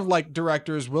so a lot of like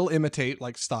directors will imitate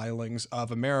like stylings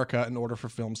of America in order for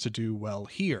films to do well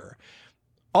here.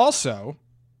 Also,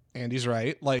 Andy's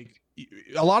right. Like,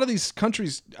 a lot of these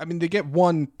countries, I mean, they get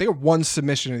one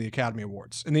submission in the Academy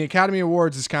Awards, and the Academy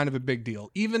Awards is kind of a big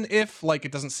deal. Even if like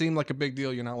it doesn't seem like a big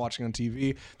deal, you're not watching on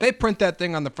TV. They print that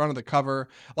thing on the front of the cover,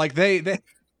 like they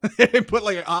put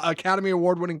like a Academy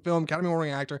Award winning film, Academy Award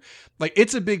winning actor. Like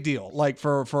it's a big deal, like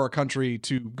for a country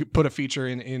to put a feature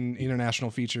in international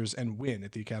features and win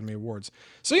at the Academy Awards.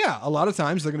 So yeah, a lot of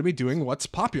times they're going to be doing what's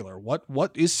popular,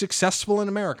 what is successful in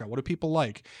America, what do people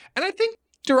like, and I think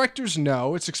directors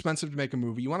know it's expensive to make a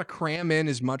movie. You want to cram in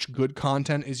as much good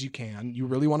content as you can. You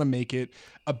really want to make it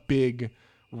a big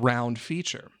round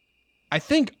feature. I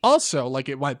think also like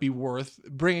it might be worth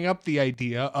bringing up the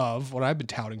idea of what I've been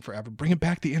touting forever, bringing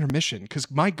back the intermission. Because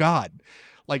my God,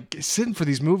 like sitting for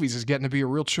these movies is getting to be a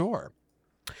real chore.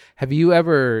 Have you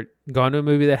ever gone to a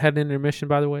movie that had an intermission,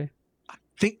 by the way?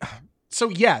 So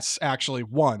yes, actually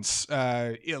once,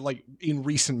 like in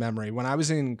recent memory, when I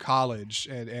was in college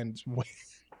and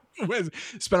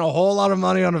spent a whole lot of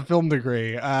money on a film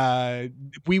degree,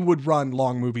 we would run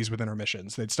long movies with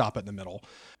intermissions. They'd stop it in the middle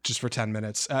just for 10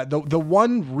 minutes. The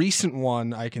one recent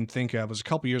one I can think of was a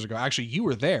couple years ago. Actually, you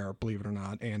were there, believe it or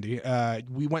not, Andy.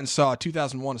 We went and saw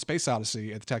 2001: A Space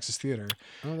Odyssey at the Texas Theater.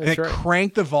 Oh, and it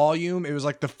cranked the volume. It was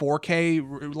like the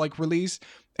 4K like release,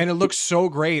 and it looked so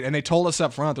great. And they told us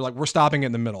up front, they're like, we're stopping it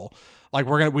in the middle. Like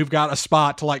we've got a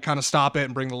spot to like kind of stop it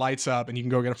and bring the lights up, and you can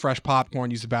go get a fresh popcorn,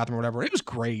 use the bathroom or whatever. It was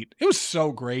great. It was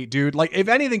so great, dude. Like if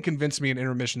anything convinced me an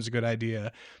intermission is a good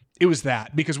idea, it was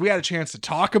that, because we had a chance to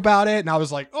talk about it, and I was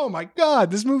like, oh my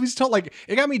God, this movie's like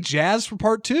it got me jazzed for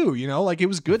part 2, you know, like it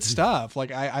was good stuff.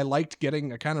 Like I liked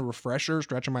getting a kind of refresher,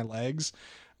 stretching my legs.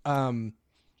 And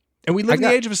we live in the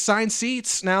age of assigned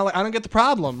seats now. Like, I don't get the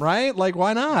problem, right? Like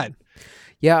why not?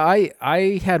 Yeah,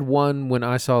 I had one when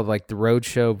I saw like the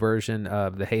Roadshow version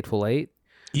of The Hateful Eight,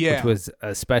 which was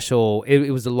a special. It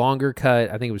was a longer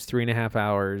cut. I think it was 3.5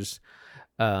 hours.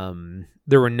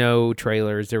 There were no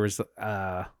trailers. There was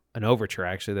an overture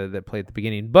actually that played at the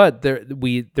beginning, but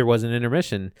there was an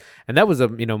intermission, and that was a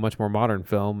much more modern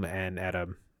film and at a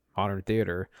modern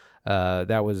theater.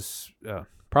 That was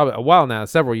probably a while now,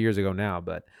 several years ago now,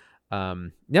 but.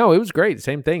 No, it was great.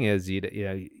 Same thing as you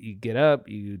get up,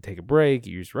 you take a break,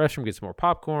 you use the restroom, get some more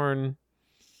popcorn.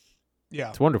 Yeah,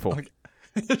 it's wonderful. Like,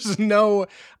 there's no,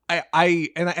 I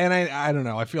don't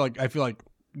know. I feel like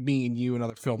me and you and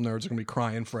other film nerds are gonna be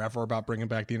crying forever about bringing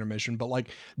back the intermission, but like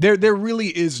there really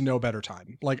is no better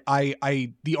time. Like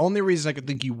the only reason I could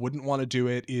think you wouldn't want to do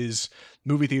it is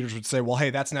movie theaters would say, well, hey,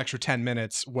 that's an extra 10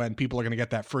 minutes when people are gonna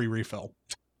get that free refill.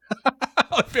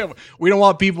 We don't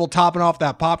want people topping off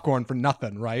that popcorn for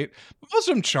nothing, right? Most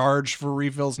of them charge for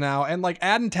refills now, and like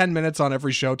adding 10 minutes on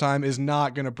every showtime is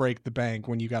not going to break the bank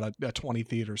when you got a 20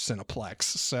 theater Cineplex.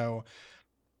 So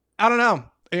I don't know.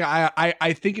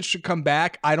 I think it should come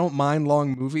back. I don't mind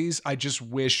long movies. I just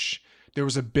wish there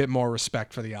was a bit more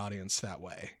respect for the audience that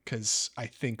way, because I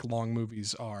think long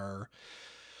movies are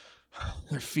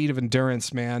their feat of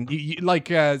endurance, man.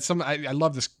 I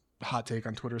love this hot take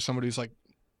on Twitter. Somebody's like,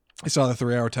 I saw the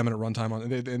 3 hour, 10 minute runtime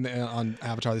on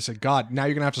Avatar. They said, God, now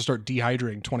you're going to have to start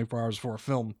dehydrating 24 hours before a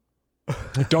film.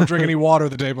 Don't drink any water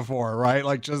the day before, right?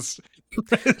 Like just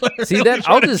see that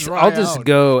I'll just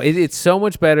go. It's so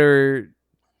much better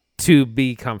to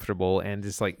be comfortable and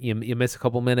just like you miss a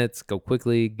couple minutes, go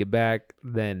quickly, get back.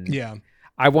 Then yeah,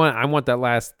 I want that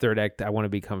last third act. I want to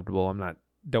be comfortable.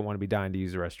 Don't want to be dying to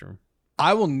use the restroom.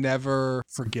 I will never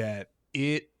forget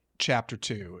it. Chapter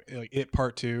 2, like it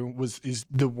part 2 is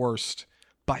the worst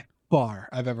by far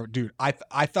I've ever, dude. I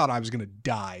thought I was gonna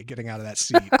die getting out of that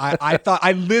seat. I thought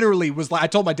I literally was like, I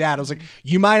told my dad, I was like,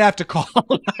 you might have to call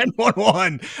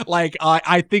 911. Like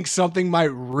I think something might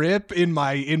rip in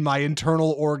my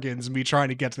internal organs, me trying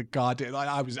to get to the goddamn.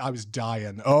 I was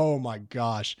dying. Oh my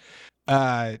gosh.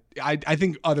 I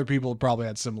think other people probably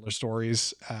had similar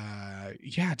stories.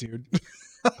 Yeah, dude.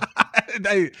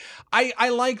 I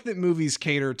like that movies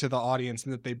cater to the audience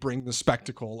and that they bring the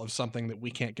spectacle of something that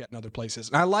we can't get in other places.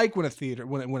 And I like when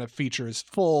a feature is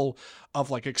full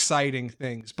of like exciting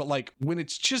things, but like when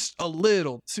it's just a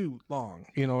little too long,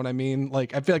 you know what I mean?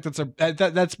 Like I feel like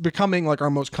that's becoming like our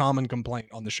most common complaint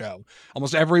on the show.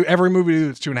 Almost every movie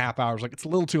that's 2.5 hours, like it's a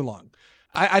little too long.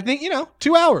 I think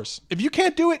 2 hours. If you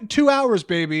can't do it in 2 hours,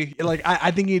 baby, like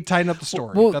I think you tighten up the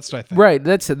story. Well, that's what I think. Right.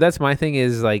 That's my thing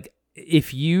is like,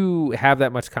 if you have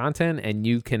that much content and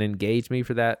you can engage me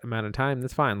for that amount of time,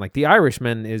 that's fine. Like The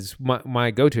Irishman is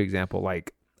my go-to example.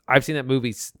 Like I've seen that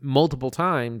movie multiple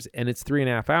times and it's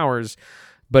 3.5 hours,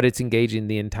 but it's engaging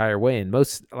the entire way. And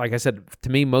like I said, to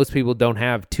me, most people don't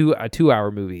have a 2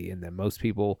 hour movie in them. Most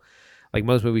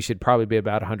movies should probably be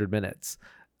about 100 minutes.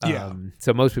 Yeah.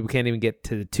 So most people can't even get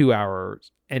to the 2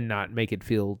 hours and not make it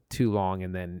feel too long.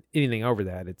 And then anything over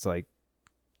that, it's like,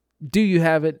 do you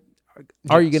have it?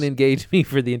 Are you going to engage me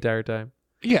for the entire time?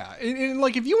 Yeah, and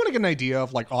like if you want to get an idea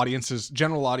of like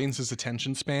general audiences'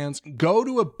 attention spans, go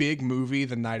to a big movie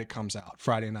the night it comes out,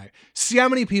 Friday night. See how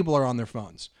many people are on their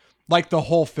phones. Like the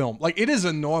whole film. Like it is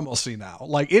a normalcy now.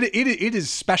 Like it is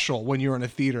special when you're in a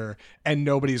theater and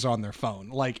nobody's on their phone.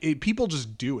 Like people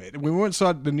just do it. When we went and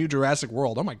saw the new Jurassic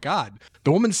World, oh my God,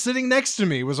 the woman sitting next to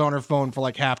me was on her phone for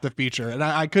like half the feature. And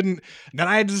I couldn't, then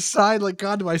I had to decide like,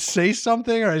 God, do I say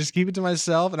something or I just keep it to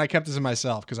myself? And I kept it to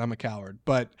myself because I'm a coward,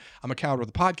 but I'm a coward with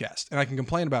a podcast and I can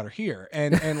complain about her here.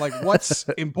 And like what's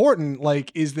important,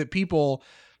 like, is that people,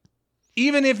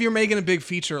 even if you're making a big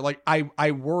feature, like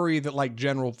I worry that like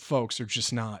general folks are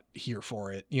just not here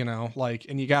for it, you know, like,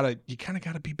 and you kind of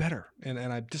gotta be better. And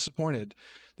I'm disappointed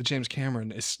that James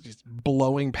Cameron is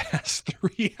blowing past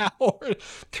 3 hours,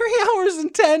 3 hours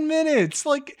and 10 minutes.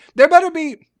 Like there better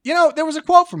be, you know, there was a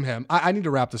quote from him. I need to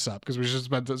wrap this up because we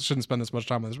shouldn't spend this much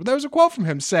time on this, but there was a quote from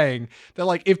him saying that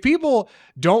like, if people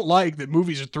don't like that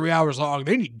movies are 3 hours long,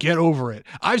 they need to get over it.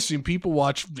 I've seen people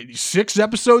watch 6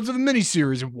 episodes of a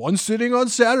miniseries in one sitting on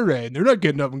Saturday and they're not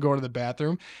getting up and going to the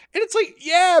bathroom. And it's like,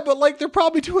 yeah, but like they're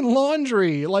probably doing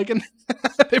laundry. Like, and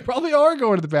they probably are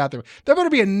going to the bathroom. There better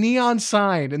be a neon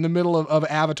sign in the middle of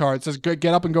Avatar that says, get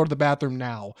up and go to the bathroom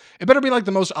now. It better be like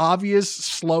the most obvious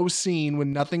slow scene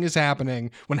when nothing is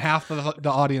happening, when half of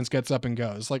the audience gets up and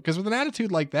goes. Like, because with an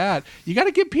attitude like that, you got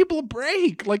to give people a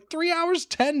break. Like 3 hours,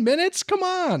 10 minutes? Come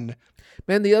on.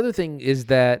 Man, the other thing is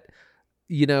that,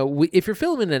 you know, if you're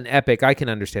filming an epic, I can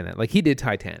understand that. Like he did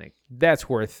Titanic. That's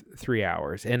worth 3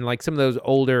 hours. And like some of those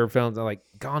older films, like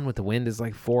Gone with the Wind is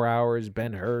like 4 hours.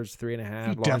 Ben-Hur's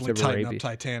 3.5. Definitely tighten up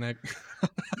Titanic.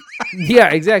 Yeah,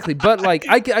 exactly. But like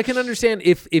I can understand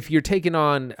if you're taking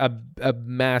on a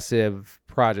massive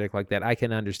project like that, I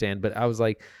can understand. But I was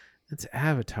like, it's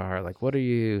Avatar. Like, what are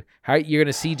you? How you're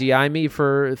gonna CGI me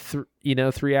for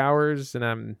 3 hours? And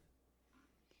I'm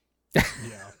yeah.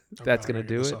 That's going to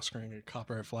do it. Screen, a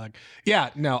copyright flag.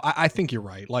 Yeah, no, I think you're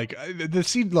right. Like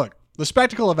the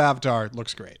spectacle of Avatar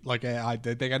looks great. Like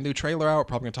they got a new trailer out. We're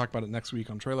probably going to talk about it next week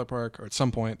on Trailer Park or at some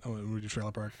point when we do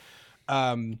Trailer Park.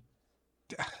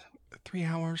 3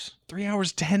 hours,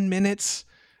 10 minutes.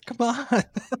 Come on.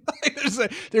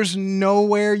 There's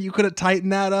nowhere you could have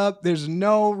tightened that up. There's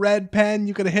no red pen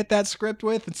you could have hit that script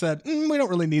with and said, we don't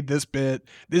really need this bit.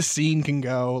 This scene can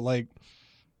go. Like,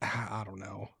 I don't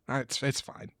know. It's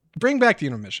fine. Bring back the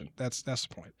intermission. That's the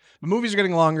point. The movies are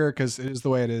getting longer because it is the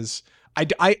way it is. I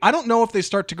don't know if they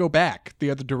start to go back the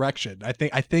other direction. I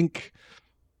think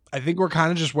we're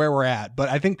kind of just where we're at, but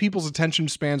I think people's attention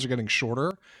spans are getting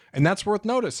shorter, and that's worth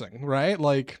noticing, right?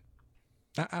 Like,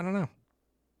 I don't know.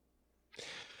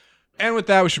 And with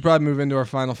that, we should probably move into our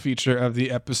final feature of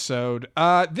the episode.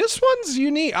 This one's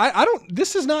unique.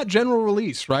 This is not general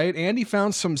release, right? Andy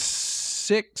found some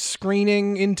sick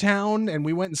screening in town and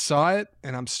we went and saw it,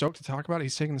 and I'm stoked to talk about it.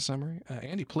 He's taking the summary.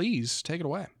 Andy, please take it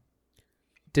away.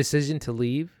 Decision to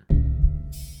Leave.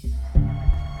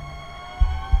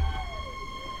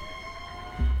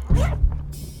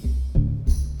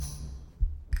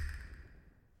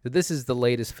 So this is the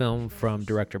latest film from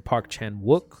director Park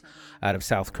Chan-wook out of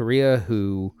South Korea,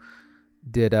 who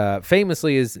did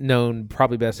famously is known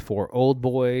probably best for Old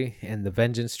Boy and the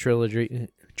Vengeance trilogy.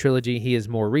 He is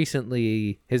more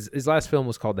recently, his last film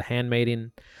was called The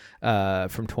Handmaiden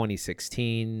from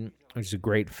 2016, which is a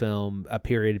great film, a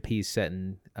period piece set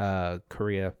in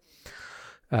Korea,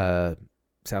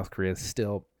 South Korea.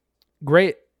 Still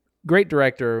great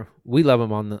director. We love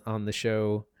him on the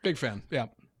show. Big fan. Yeah.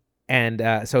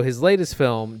 And so his latest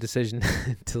film, Decision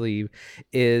to Leave,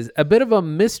 is a bit of a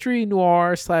mystery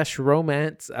noir /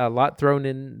 romance, a lot thrown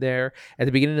in there. At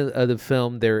the beginning of the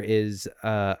film, there is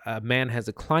a man has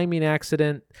a climbing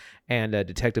accident, and a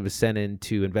detective is sent in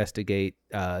to investigate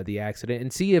the accident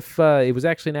and see if it was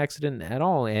actually an accident at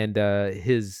all. And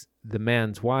the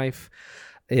man's wife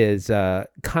is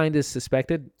kind of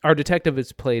suspected. Our detective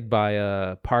is played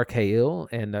by Park Hae-il,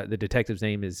 and the detective's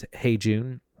name is Hae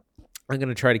Jun. I'm going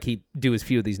to try to do as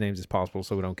few of these names as possible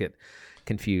so we don't get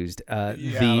confused.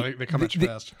 They come at you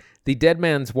fast. The dead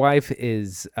man's wife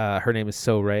is, her name is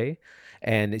So Rae,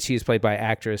 and she is played by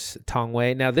actress Tong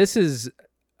Wei. Now, this is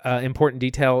important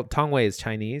detail. Tong Wei is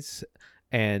Chinese,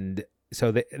 and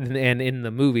so and in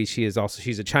the movie, she's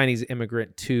a Chinese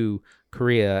immigrant to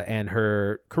Korea, and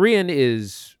her Korean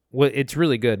is... Well, it's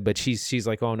really good, but she's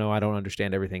like, oh no, I don't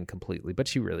understand everything completely, but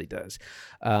she really does.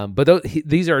 But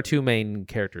these are our two main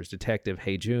characters, Detective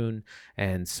Hae Jun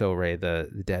and So Rae, the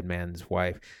dead man's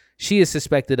wife. She is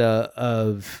suspected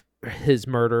of his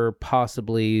murder,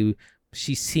 possibly.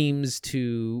 She seems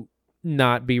to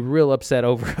not be real upset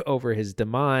over his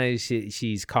demise.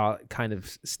 She's kind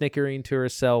of snickering to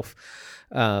herself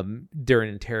during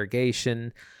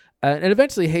interrogation. And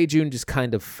eventually Hae-jun just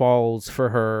kind of falls for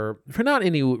her for not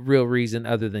any real reason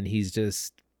other than he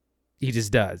just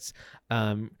does.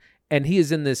 And he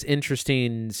is in this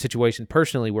interesting situation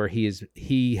personally where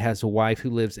he has a wife who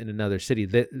lives in another city.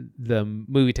 The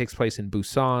movie takes place in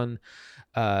Busan.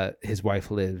 His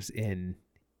wife lives in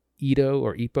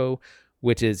Ipoh,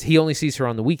 which is, he only sees her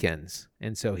on the weekends.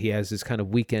 And so he has this kind of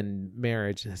weekend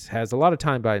marriage, has a lot of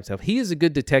time by himself. He is a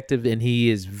good detective and he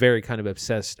is very kind of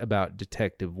obsessed about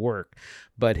detective work,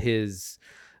 but his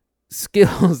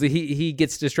skills, he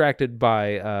gets distracted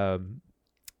by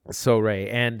So-rae,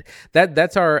 and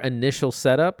that's our initial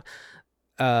setup.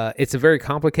 It's a very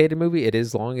complicated movie. It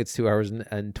is long. It's 2 hours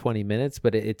and 20 minutes,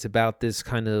 but it's about this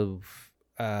kind of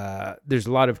there's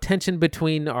a lot of tension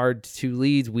between our two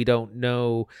leads. We don't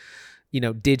know,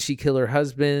 did she kill her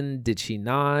husband? Did she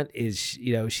not? Is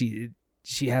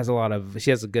she has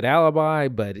a good alibi,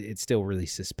 but it's still really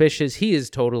suspicious. He is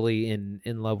totally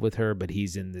in love with her, but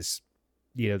he's in this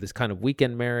this kind of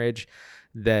weekend marriage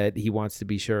that he wants to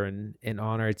be sure and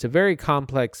honor. It's a very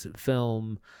complex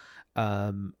film,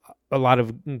 a lot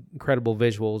of incredible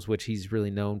visuals, which he's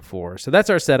really known for. So that's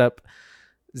our setup.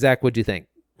 Zach, what'd you think?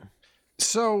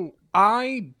 So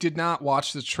I did not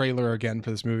watch the trailer again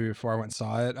for this movie before I went and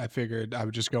saw it. I figured I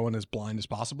would just go in as blind as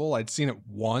possible. I'd seen it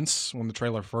once when the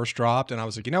trailer first dropped, and I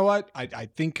was like, you know what? I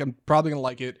think I'm probably going to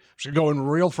like it. I'm just going to go in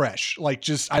real fresh. Like,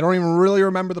 I don't even really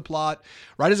remember the plot.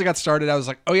 Right as it got started, I was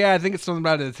like, oh yeah, I think it's something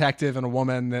about a detective and a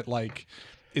woman that like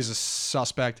is a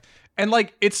suspect. And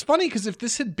like, it's funny because if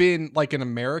this had been like an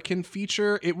American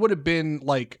feature, it would have been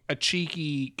like a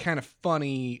cheeky, kind of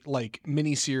funny, like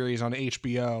miniseries on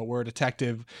HBO where a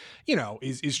detective,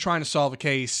 is trying to solve a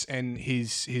case and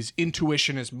his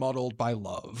intuition is muddled by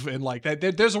love. And like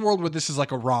that, there's a world where this is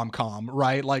like a rom-com,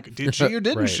 right? Like, did she or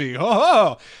didn't Right. she?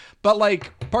 Oh. But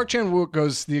like Park Chan-wook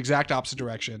goes the exact opposite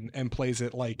direction and plays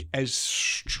it like as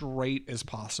straight as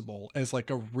possible, as like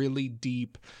a really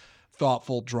deep,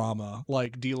 thoughtful drama,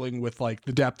 like dealing with like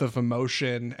the depth of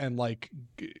emotion and like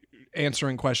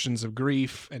answering questions of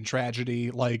grief and tragedy,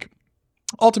 like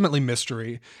ultimately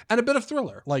mystery and a bit of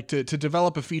thriller, like to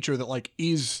develop a feature that like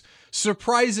is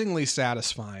surprisingly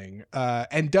satisfying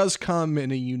and does come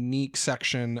in a unique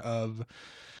section of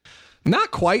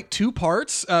not quite 2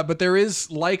 parts, but there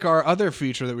is, like our other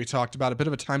feature that we talked about, a bit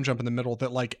of a time jump in the middle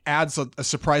that like adds a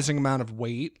surprising amount of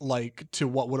weight, like to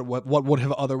what would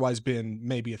have otherwise been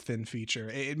maybe a thin feature.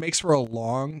 It makes for a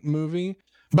long movie,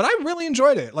 but I really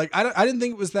enjoyed it. Like I didn't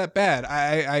think it was that bad.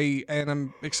 And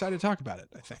I'm excited to talk about it,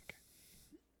 I think.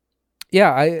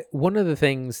 Yeah, one of the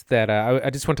things that I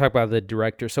just want to talk about the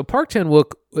director. So Park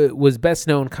Chan-wook was best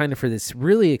known kind of for this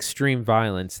really extreme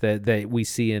violence that we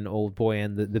see in Old Boy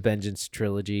and the Vengeance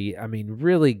trilogy. I mean,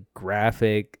 really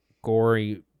graphic,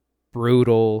 gory,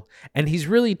 brutal, and he's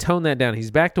really toned that down. He's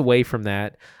backed away from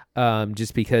that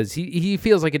just because he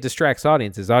feels like it distracts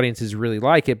audiences. Audiences really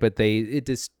like it, but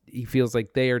he feels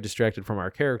like they are distracted from our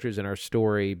characters and our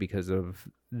story because of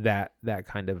that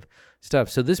kind of stuff.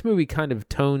 So this movie kind of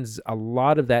tones a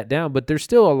lot of that down, but there's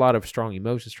still a lot of strong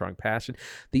emotion, strong passion.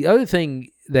 The other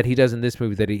thing that he does in this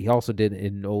movie that he also did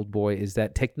in Old Boy is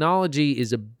that technology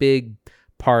is a big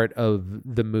part of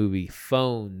the movie.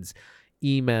 Phones,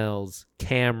 emails,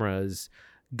 cameras,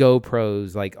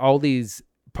 GoPros, like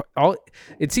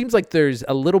it seems like there's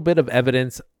a little bit of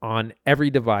evidence on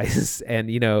every device, and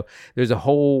there's a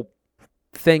whole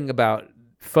thing about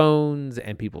phones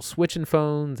and people switching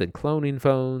phones and cloning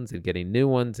phones and getting new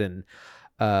ones, and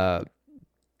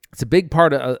it's a big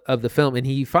part of the film, and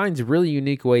he finds really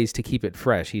unique ways to keep it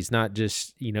fresh. He's not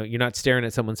just, you're not staring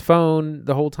at someone's phone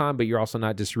the whole time, but you're also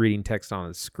not just reading text on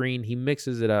a screen. He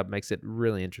mixes it up, makes it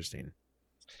really interesting.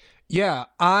 Yeah,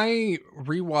 I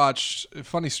rewatched,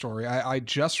 funny story, I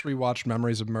just rewatched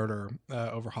Memories of Murder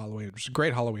over Halloween, which is a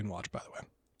great Halloween watch, by the way.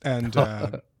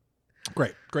 And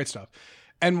great stuff.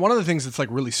 And one of the things that's like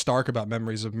really stark about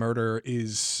Memories of Murder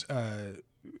is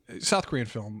South Korean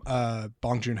film,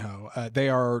 Bong Joon-ho. They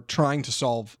are trying to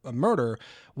solve a murder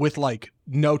with like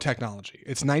no technology.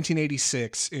 It's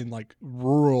 1986 in like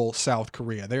rural South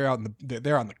Korea. They're out in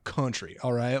the country,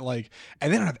 all right? Like,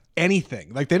 and they don't have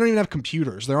anything. Like, they don't even have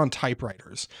computers. They're on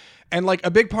typewriters. And like a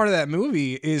big part of that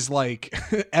movie is like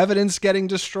evidence getting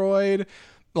destroyed,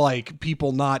 like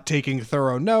people not taking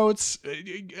thorough notes,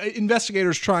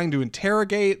 investigators trying to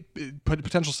interrogate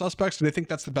potential suspects. Do they think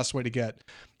that's the best way to get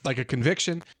like a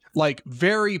conviction? like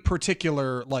very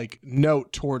particular like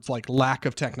note towards like lack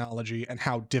of technology and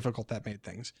how difficult that made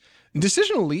things.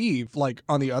 Decision to Leave, like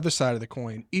on the other side of the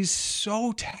coin, is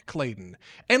so tech laden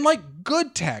and like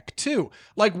good tech too.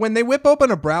 Like when they whip open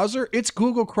a browser, it's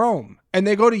Google Chrome, and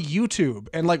they go to YouTube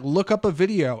and like look up a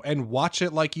video and watch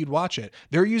it like you'd watch it.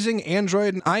 They're using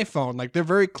Android and iPhone, like they're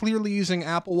very clearly using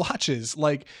Apple Watches,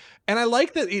 like. And I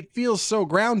like that it feels so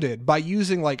grounded by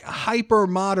using like hyper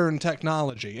modern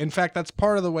technology. In fact, that's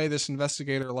part of the way this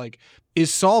investigator like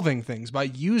is solving things, by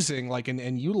using like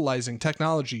and utilizing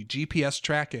technology, GPS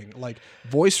tracking, like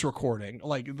voice recording,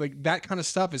 like that kind of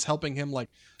stuff is helping him like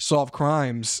solve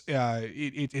crimes.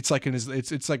 It's like in his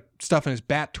it's like stuff in his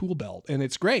bat tool belt, and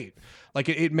it's great. Like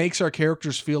it makes our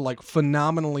characters feel like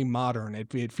phenomenally modern.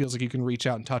 It feels like you can reach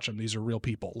out and touch them. These are real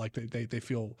people. Like they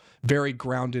feel very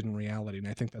grounded in reality, and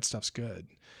I think that stuff's good.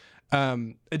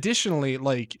 Additionally,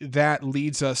 like that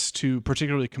leads us to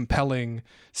particularly compelling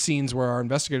scenes where our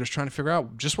investigators trying to figure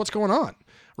out just what's going on,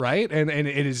 right? And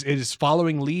it is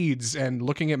following leads and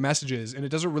looking at messages, and it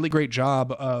does a really great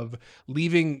job of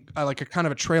leaving like a kind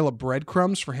of a trail of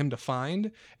breadcrumbs for him to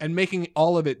find, and making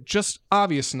all of it just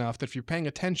obvious enough that if you're paying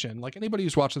attention, like anybody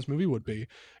who's watched this movie would be,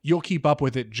 you'll keep up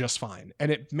with it just fine. And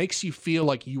it makes you feel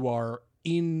like you are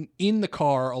in the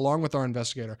car along with our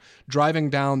investigator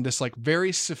driving down this like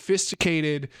very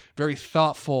sophisticated, very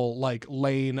thoughtful like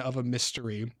lane of a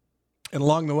mystery. And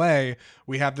along the way,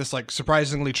 we have this like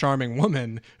surprisingly charming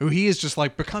woman who he is just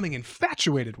like becoming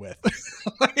infatuated with.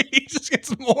 Like, he just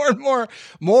gets more and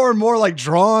more like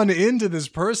drawn into this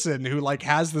person who like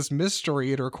has this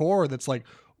mystery at her core that's like,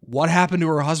 what happened to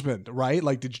her husband, right?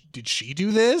 Like, did she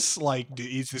do this? Like,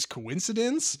 is this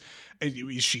coincidence?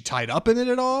 Is she tied up in it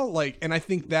at all? Like, and I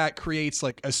think that creates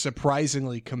like a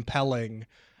surprisingly compelling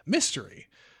mystery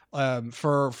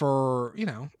for you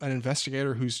know, an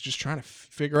investigator who's just trying to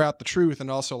figure out the truth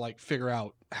and also like figure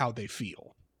out how they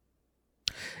feel.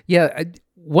 Yeah,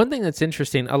 one thing that's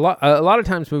interesting, a lot of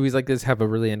times movies like this have a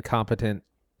really incompetent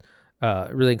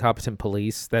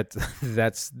police.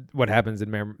 That's what happens in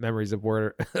Memories of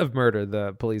Murder.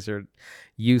 The police are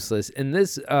useless. And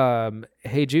this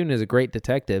Hae Jun is a great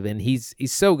detective, and he's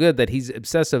so good that he's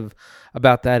obsessive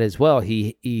about that as well.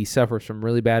 He suffers from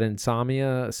really bad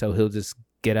insomnia, so he'll just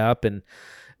get up and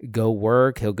go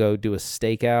work. He'll go do a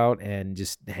stakeout and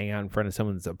just hang out in front of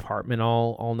someone's apartment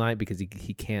all night because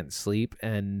he can't sleep.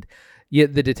 And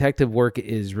yet the detective work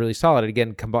is really solid.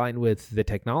 Again, combined with the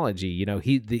technology, you know,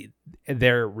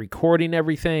 they're recording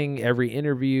everything, every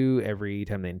interview, every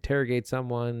time they interrogate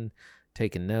someone,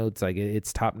 taking notes. Like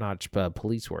it's top-notch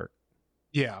police work.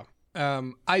 Yeah.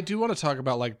 I do want to talk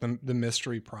about like the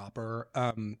mystery proper.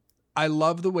 I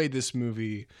love the way this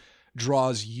movie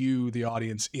draws you, the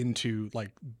audience, into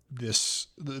like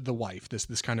the wife,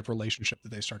 this kind of relationship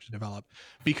that they start to develop,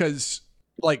 because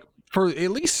like for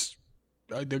at least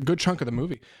a good chunk of the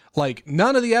movie, like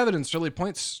none of the evidence really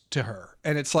points to her,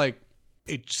 and it's like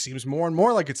it seems more and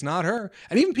more like it's not her.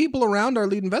 And even people around our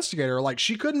lead investigator are like,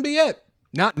 she couldn't be it,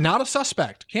 not a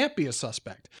suspect, can't be a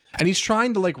suspect. And he's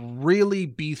trying to like really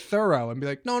be thorough and be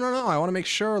like, no, I want to make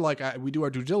sure like we do our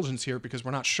due diligence here because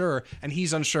we're not sure, and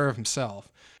he's unsure of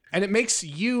himself. And it makes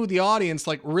you, the audience,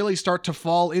 like really start to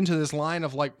fall into this line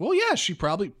of like, well, yeah, she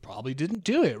probably didn't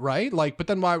do it, right? Like, but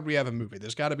then why would we have a movie?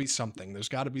 There's got to be something. There's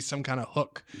got to be some kind of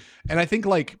hook. And I think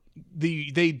like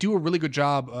they do a really good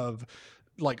job of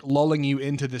like lulling you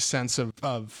into this sense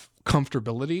of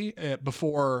comfortability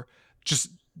before just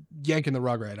yanking the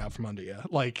rug right out from under you,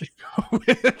 like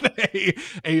with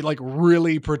a like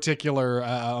really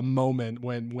particular moment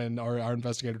when our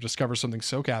investigator discovers something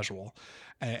so casual,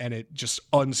 and it just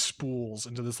unspools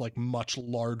into this like much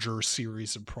larger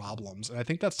series of problems. And I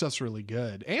think that stuff's really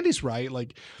good. Andy's right,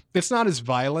 like it's not as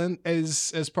violent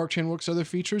as Park Chan-wook's other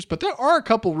features, but there are a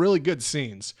couple really good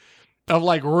scenes of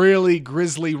like really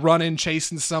grisly running,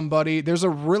 chasing somebody. There's a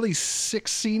really sick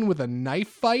scene with a knife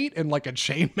fight and like a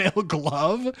chainmail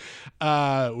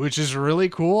glove, which is really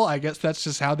cool. I guess that's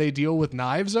just how they deal with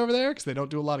knives over there, because they don't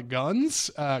do a lot of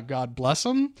guns. God bless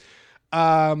them.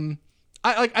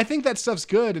 I think that stuff's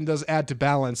good and does add to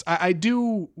balance. I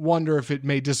do wonder if it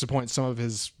may disappoint some of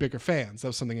his bigger fans. That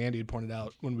was something Andy had pointed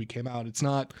out when we came out. It's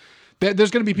not.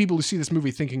 There's going to be people who see this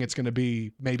movie thinking it's going to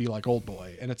be maybe like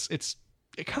Oldboy, and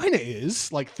it kind of is,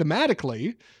 like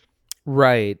thematically.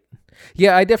 Right.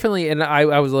 Yeah, I definitely, and I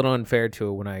was a little unfair to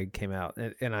it when I came out,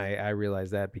 and I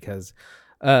realized that because,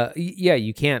 yeah,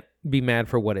 you can't be mad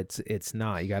for what it's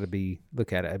not. You got to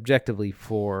look at it objectively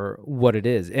for what it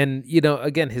is. And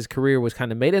again, his career was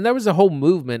kind of made, and there was a whole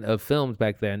movement of films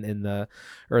back then in the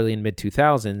early and mid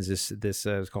 2000s. This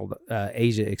was called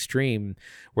Asia Extreme,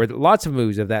 where lots of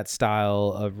movies of that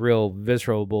style of real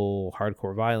visceral,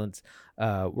 hardcore violence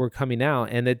were coming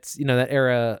out. And it's that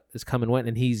era has come and went,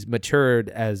 and he's matured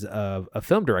as a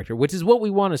film director, which is what we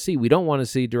want to see. We don't want to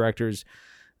see directors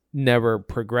never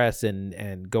progress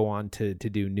and go on to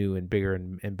do new and bigger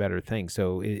and better things.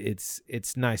 So it's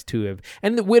nice to have,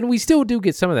 and when we still do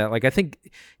get some of that, like I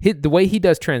think the way he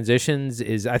does transitions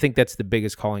is, I think that's the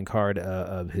biggest calling card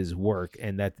of his work,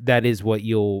 and that is what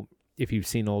if you've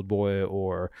seen Old Boy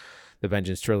or the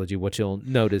Vengeance trilogy, what you'll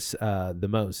notice the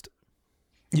most.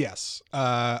 Yes.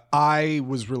 I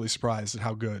was really surprised at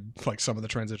how good like some of the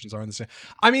transitions are in this.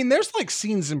 I mean, there's like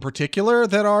scenes in particular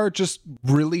that are just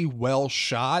really well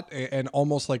shot and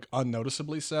almost like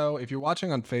unnoticeably so. If you're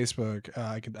watching on Facebook,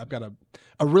 I've got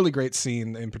a really great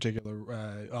scene in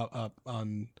particular up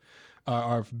on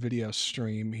our video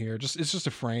stream here. It's just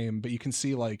a frame, but you can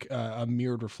see like a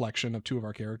mirrored reflection of two of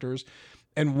our characters.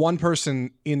 And one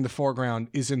person in the foreground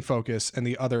is in focus and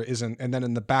the other isn't. And then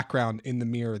in the background in the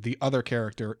mirror, the other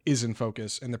character is in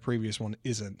focus and the previous one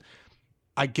isn't.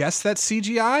 I guess that's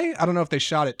CGI. I don't know if they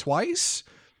shot it twice.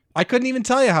 I couldn't even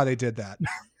tell you how they did that.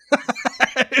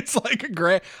 It's like a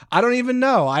gray. I don't even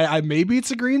know. I maybe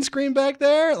it's a green screen back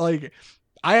there. Like,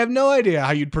 I have no idea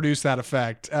how you'd produce that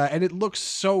effect, and it looks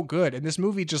so good. And this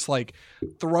movie just like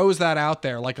throws that out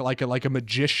there like a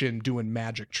magician doing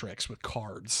magic tricks with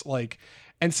cards. Like,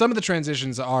 and some of the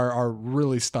transitions are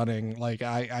really stunning. Like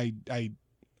I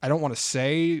don't want to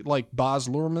say like Baz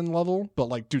Luhrmann level, but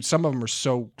like, dude, some of them are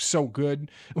so good.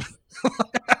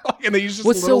 And they use just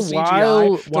a little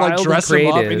CGI to like dress them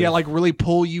up and like really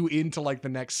pull you into like the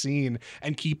next scene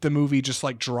and keep the movie just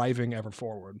like driving ever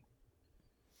forward.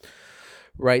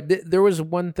 Right. There was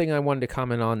one thing I wanted to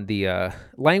comment on. The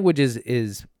language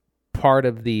is part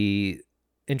of the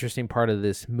interesting part of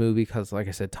this movie because, like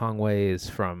I said, Tong Wei is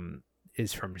from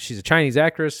she's a Chinese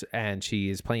actress and she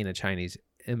is playing a Chinese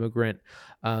immigrant.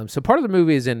 So part of the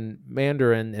movie is in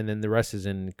Mandarin and then the rest is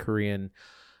in Korean.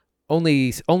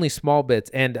 Only small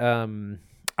bits. And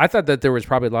I thought that there was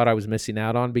probably a lot I was missing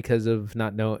out on because of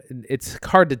not knowing. It's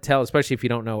hard to tell, especially if you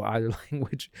don't know either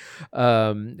language.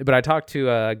 But I talked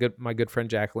to my good friend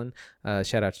Jacqueline.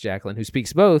 Shout out to Jacqueline, who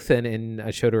speaks both, and I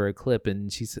showed her a clip,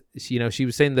 and she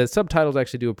was saying the subtitles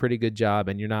actually do a pretty good job,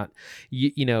 and you're not,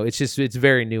 it's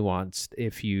very nuanced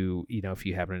if you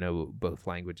happen to know both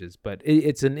languages. But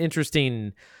it's an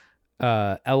interesting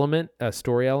element, a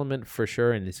story element for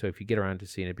sure. And so if you get around to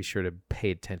seeing it, be sure to pay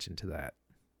attention to that.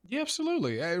 Yeah,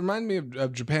 absolutely. It reminded me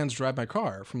of Japan's Drive My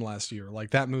Car from last year. Like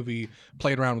that movie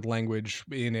played around with language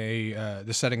in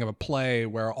the setting of a play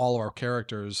where all of our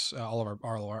characters, all of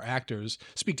our actors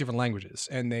speak different languages,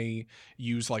 and they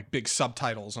use like big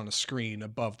subtitles on a screen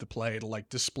above the play to like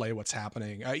display what's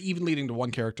happening. Even leading to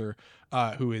one character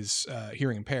who is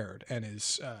hearing impaired and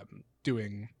is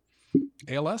doing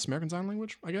ALS, American Sign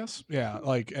Language, I guess. Yeah,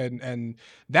 like and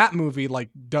that movie like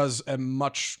does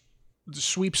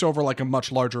sweeps over like a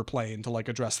much larger plane to like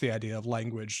address the idea of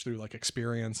language through like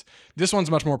experience. This one's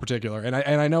much more particular. And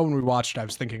I know when we watched it, I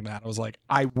was thinking that. I was like,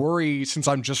 I worry since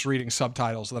I'm just reading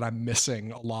subtitles that I'm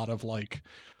missing a lot of like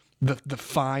the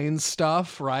fine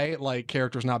stuff, right? Like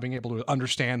characters not being able to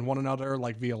understand one another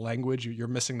like via language. You're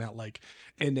missing that like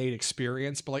innate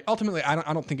experience. But like ultimately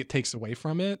I don't think it takes away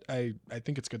from it. I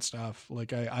think it's good stuff.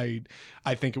 Like I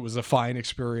think it was a fine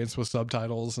experience with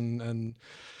subtitles and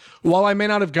while I may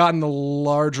not have gotten the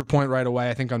larger point right away,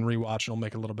 I think on rewatch it'll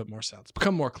make a little bit more sense,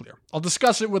 become more clear. I'll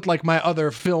discuss it with like my other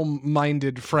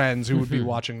film-minded friends who would be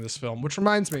watching this film. Which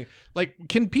reminds me, like,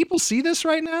 can people see this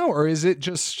right now, or is it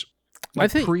just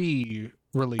like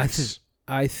pre-release?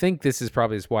 I think this is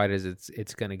probably as wide as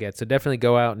it's going to get. So definitely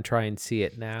go out and try and see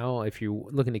it now if you're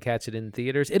looking to catch it in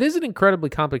theaters. It is an incredibly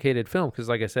complicated film because,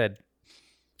 like I said,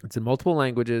 it's in multiple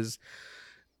languages.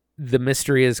 The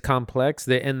mystery is complex,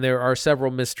 and there are several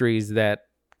mysteries that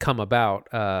come about,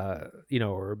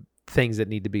 or things that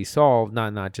need to be solved,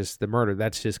 not just the murder.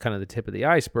 That's just kind of the tip of the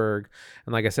iceberg.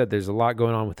 And like I said, there's a lot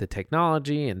going on with the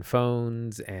technology and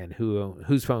phones and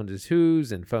whose phone is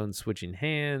whose and phones switching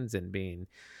hands and being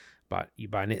bought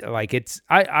it. Like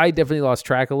I definitely lost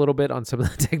track a little bit on some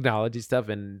of the technology stuff,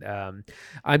 and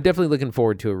I'm definitely looking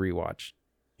forward to a rewatch.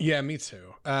 Yeah, me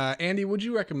too. Andy, would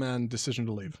you recommend Decision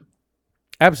to Leave?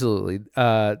 Absolutely.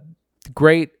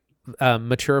 Great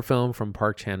mature film from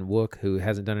Park Chan-wook, who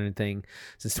hasn't done anything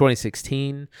since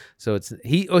 2016. So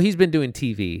he's been doing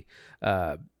TV.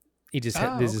 This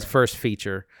is his first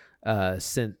feature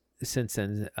since since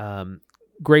then.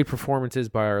 Great performances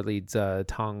by our leads,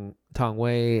 Tong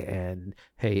Wei and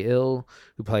Hae Il,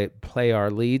 who play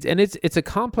our leads, and it's a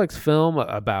complex film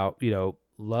about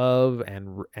love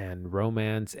and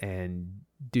romance and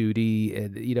duty,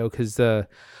 and because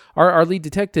our lead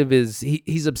detective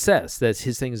he's obsessed. That's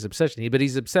his thing, is obsession. But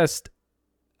he's obsessed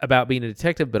about being a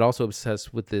detective, but also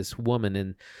obsessed with this woman,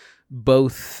 and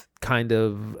both kind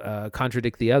of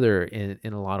contradict the other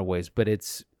in a lot of ways. But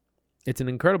it's an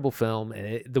incredible film,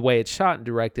 and the way it's shot and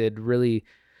directed really,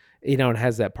 it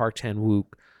has that Park Chan-wook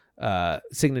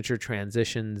signature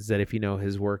transitions that if you know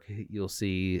his work, you'll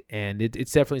see. And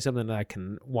it's definitely something that I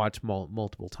can watch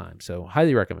multiple times. So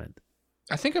highly recommend.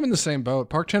 I think I'm in the same boat.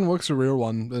 Park Chan-wook's a real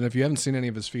one, and if you haven't seen any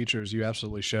of his features, you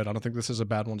absolutely should. I don't think this is a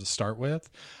bad one to start with.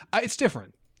 It's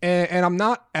different. And I'm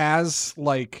not as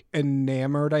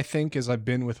enamored, I think, as I've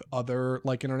been with other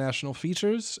international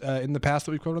features in the past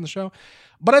that we've quoted on the show.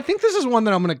 But I think this is one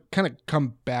that I'm going to kind of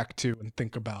come back to and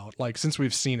think about. Since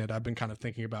we've seen it, I've been kind of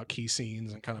thinking about key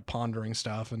scenes and kind of pondering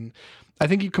stuff. And I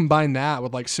think you combine that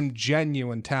with some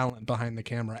genuine talent behind the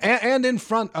camera and in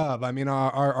front of. I mean,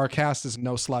 our cast is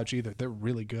no slouch either. They're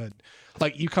really good.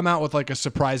 You come out with a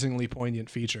surprisingly poignant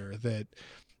feature that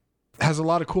has a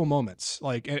lot of cool moments,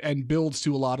 and builds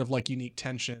to a lot of unique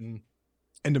tension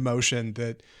and emotion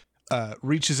that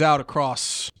reaches out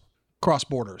across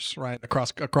borders, right?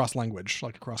 Across language,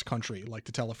 across country,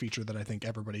 to tell a feature that I think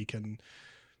everybody can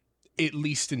at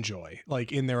least enjoy,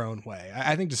 in their own way.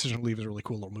 I think Decision to Leave is a really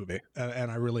cool little movie,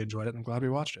 and I really enjoyed it, and I'm glad we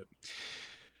watched it.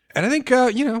 And I think,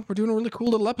 we're doing a really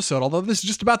cool little episode, although this is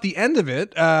just about the end of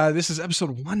it. This is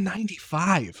episode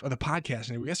 195 of the podcast,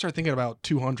 and we got to start thinking about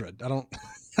 200. I don't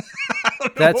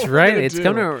That's right. It's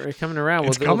coming around.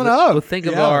 It's coming up. We'll think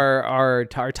of our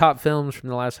top films from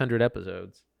the last 100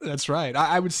 episodes. That's right.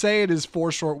 I would say it is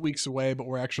 4 short weeks away, but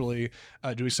we're actually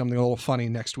doing something a little funny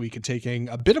next week and taking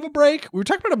a bit of a break. We were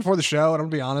talking about it before the show, and I'm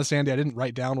going to be honest, Andy, I didn't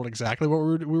write down exactly what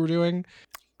we were doing.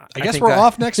 I guess we're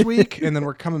off next week, and then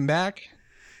we're coming back.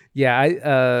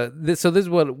 Yeah, so this is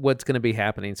what's going to be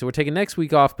happening. So we're taking next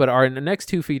week off, but our next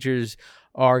 2 features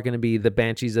are going to be The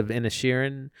Banshees of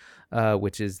Inisherin,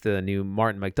 which is the new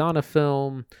Martin McDonagh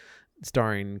film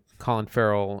starring Colin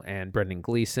Farrell and Brendan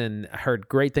Gleeson. I heard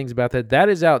great things about that. That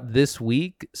is out this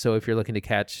week, so if you're looking to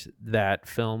catch that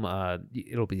film,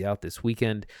 it'll be out this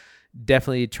weekend.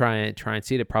 Definitely try and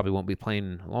see it. It probably won't be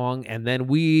playing long. And then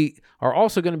we are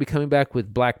also going to be coming back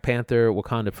with Black Panther: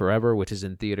 Wakanda Forever, which is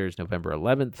in theaters November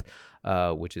 11th,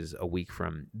 which is a week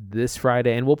from this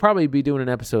Friday. And we'll probably be doing an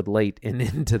episode late and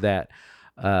into that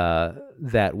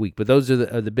week. But those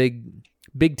are the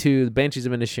big 2, The Banshees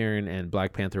of Inisherin and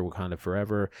Black Panther: Wakanda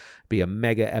Forever. Be a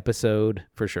mega episode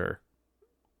for sure.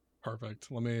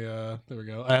 Perfect. Let me, there we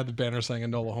go. I had the banner saying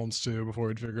Enola Holmes 2 before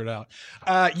we'd figure it out.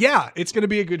 Yeah, it's going to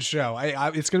be a good show.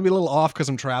 It's going to be a little off because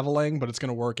I'm traveling, but it's going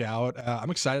to work out.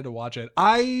 I'm excited to watch it.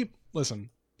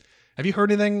 Listen, have you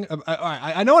heard anything?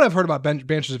 I know what I've heard about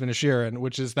Banshees of Inisherin,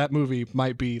 which is that movie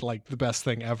might be the best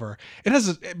thing ever. It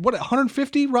has,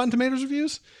 150 Rotten Tomatoes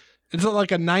reviews? It's a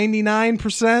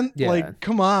 99%? Yeah.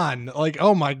 Come on.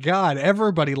 Oh my God,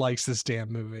 everybody likes this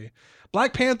damn movie.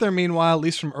 Black Panther, meanwhile, at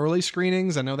least from early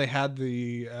screenings, I know they had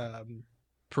the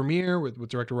premiere with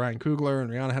director Ryan Coogler, and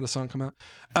Rihanna had a song come out.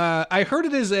 I heard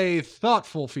it is a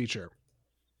thoughtful feature.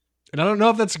 And I don't know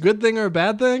if that's a good thing or a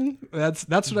bad thing. That's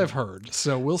what I've heard.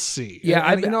 So we'll see. Yeah,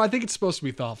 I think it's supposed to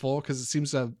be thoughtful because it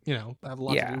seems to have a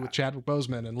lot to do with Chadwick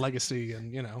Boseman and legacy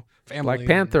and family. Black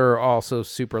Panther also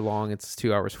super long. It's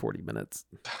 2 hours 40 minutes.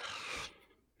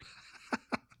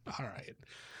 All right.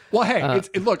 Well, hey,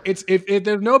 if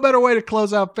there's no better way to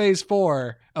close out Phase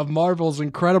 4 of Marvel's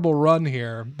incredible run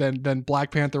here than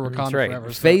Black Panther: Wakanda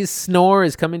Forever. So Phase Snore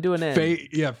is coming to an end.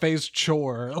 Phase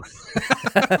Chore.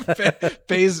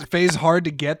 phase hard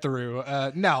to get through.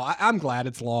 No, I'm glad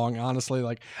it's long, honestly.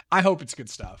 I hope it's good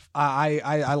stuff.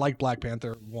 I like Black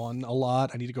Panther 1 a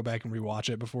lot. I need to go back and rewatch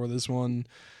it before this one.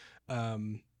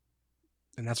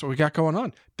 And that's what we got going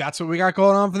on. That's what we got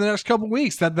going on for the next couple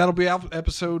weeks. That'll be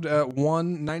episode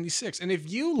 196. And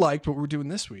if you liked what we're doing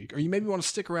this week, or you maybe want to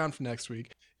stick around for next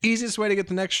week, easiest way to get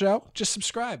the next show, just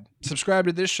subscribe. Subscribe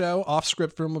to this show, Off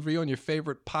Script Film Review, on your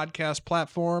favorite podcast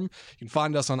platform. You can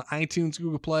find us on iTunes,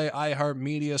 Google Play,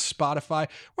 iHeartMedia, Spotify.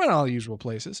 We're in all the usual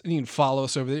places. And you can follow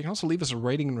us over there. You can also leave us a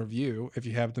rating and review if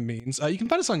you have the means. You can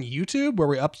find us on YouTube, where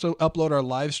we upload our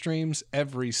live streams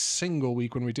every single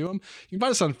week when we do them. You can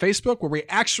find us on Facebook, where we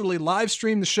actually live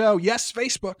stream the show. Yes,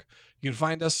 Facebook. You can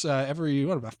find us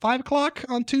about 5 o'clock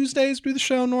on Tuesdays. We do the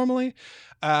show normally.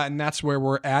 And that's where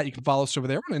we're at. You can follow us over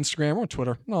there. We're on Instagram, we're on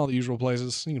Twitter, and all the usual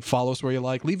places. You can follow us where you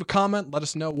like. Leave a comment. Let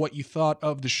us know what you thought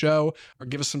of the show, or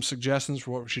give us some suggestions for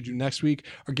what we should do next week,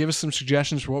 or give us some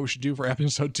suggestions for what we should do for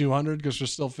episode 200, because we're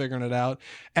still figuring it out.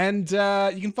 And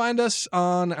you can find us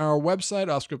on our website,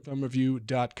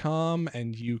 offscriptfilmreview.com,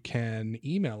 and you can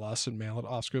email us at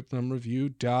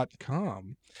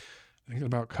mail@offscriptfilmreview.com. I think that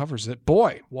about covers it.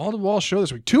 Boy, wall-to-wall show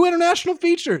this week. 2 international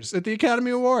features at the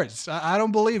Academy Awards. I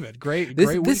don't believe it. Great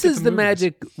week. This is the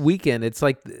magic weekend. It's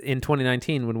like in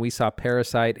 2019 when we saw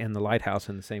Parasite and The Lighthouse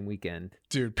in the same weekend.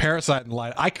 Dude, Parasite and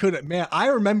Light. I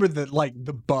remember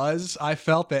the buzz I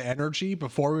felt, the energy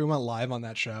before we went live on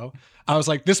that show. I was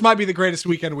like, this might be the greatest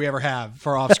weekend we ever have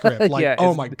for Off Script. Like, yeah,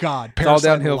 oh my God. Parasite, all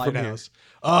downhill and Lighthouse.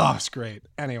 Oh, it's great.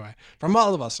 Anyway, from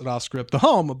all of us at Off Script, the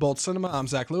home of Bold Cinema, I'm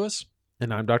Zach Lewis.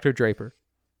 And I'm Dr. Draper.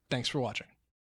 Thanks for watching.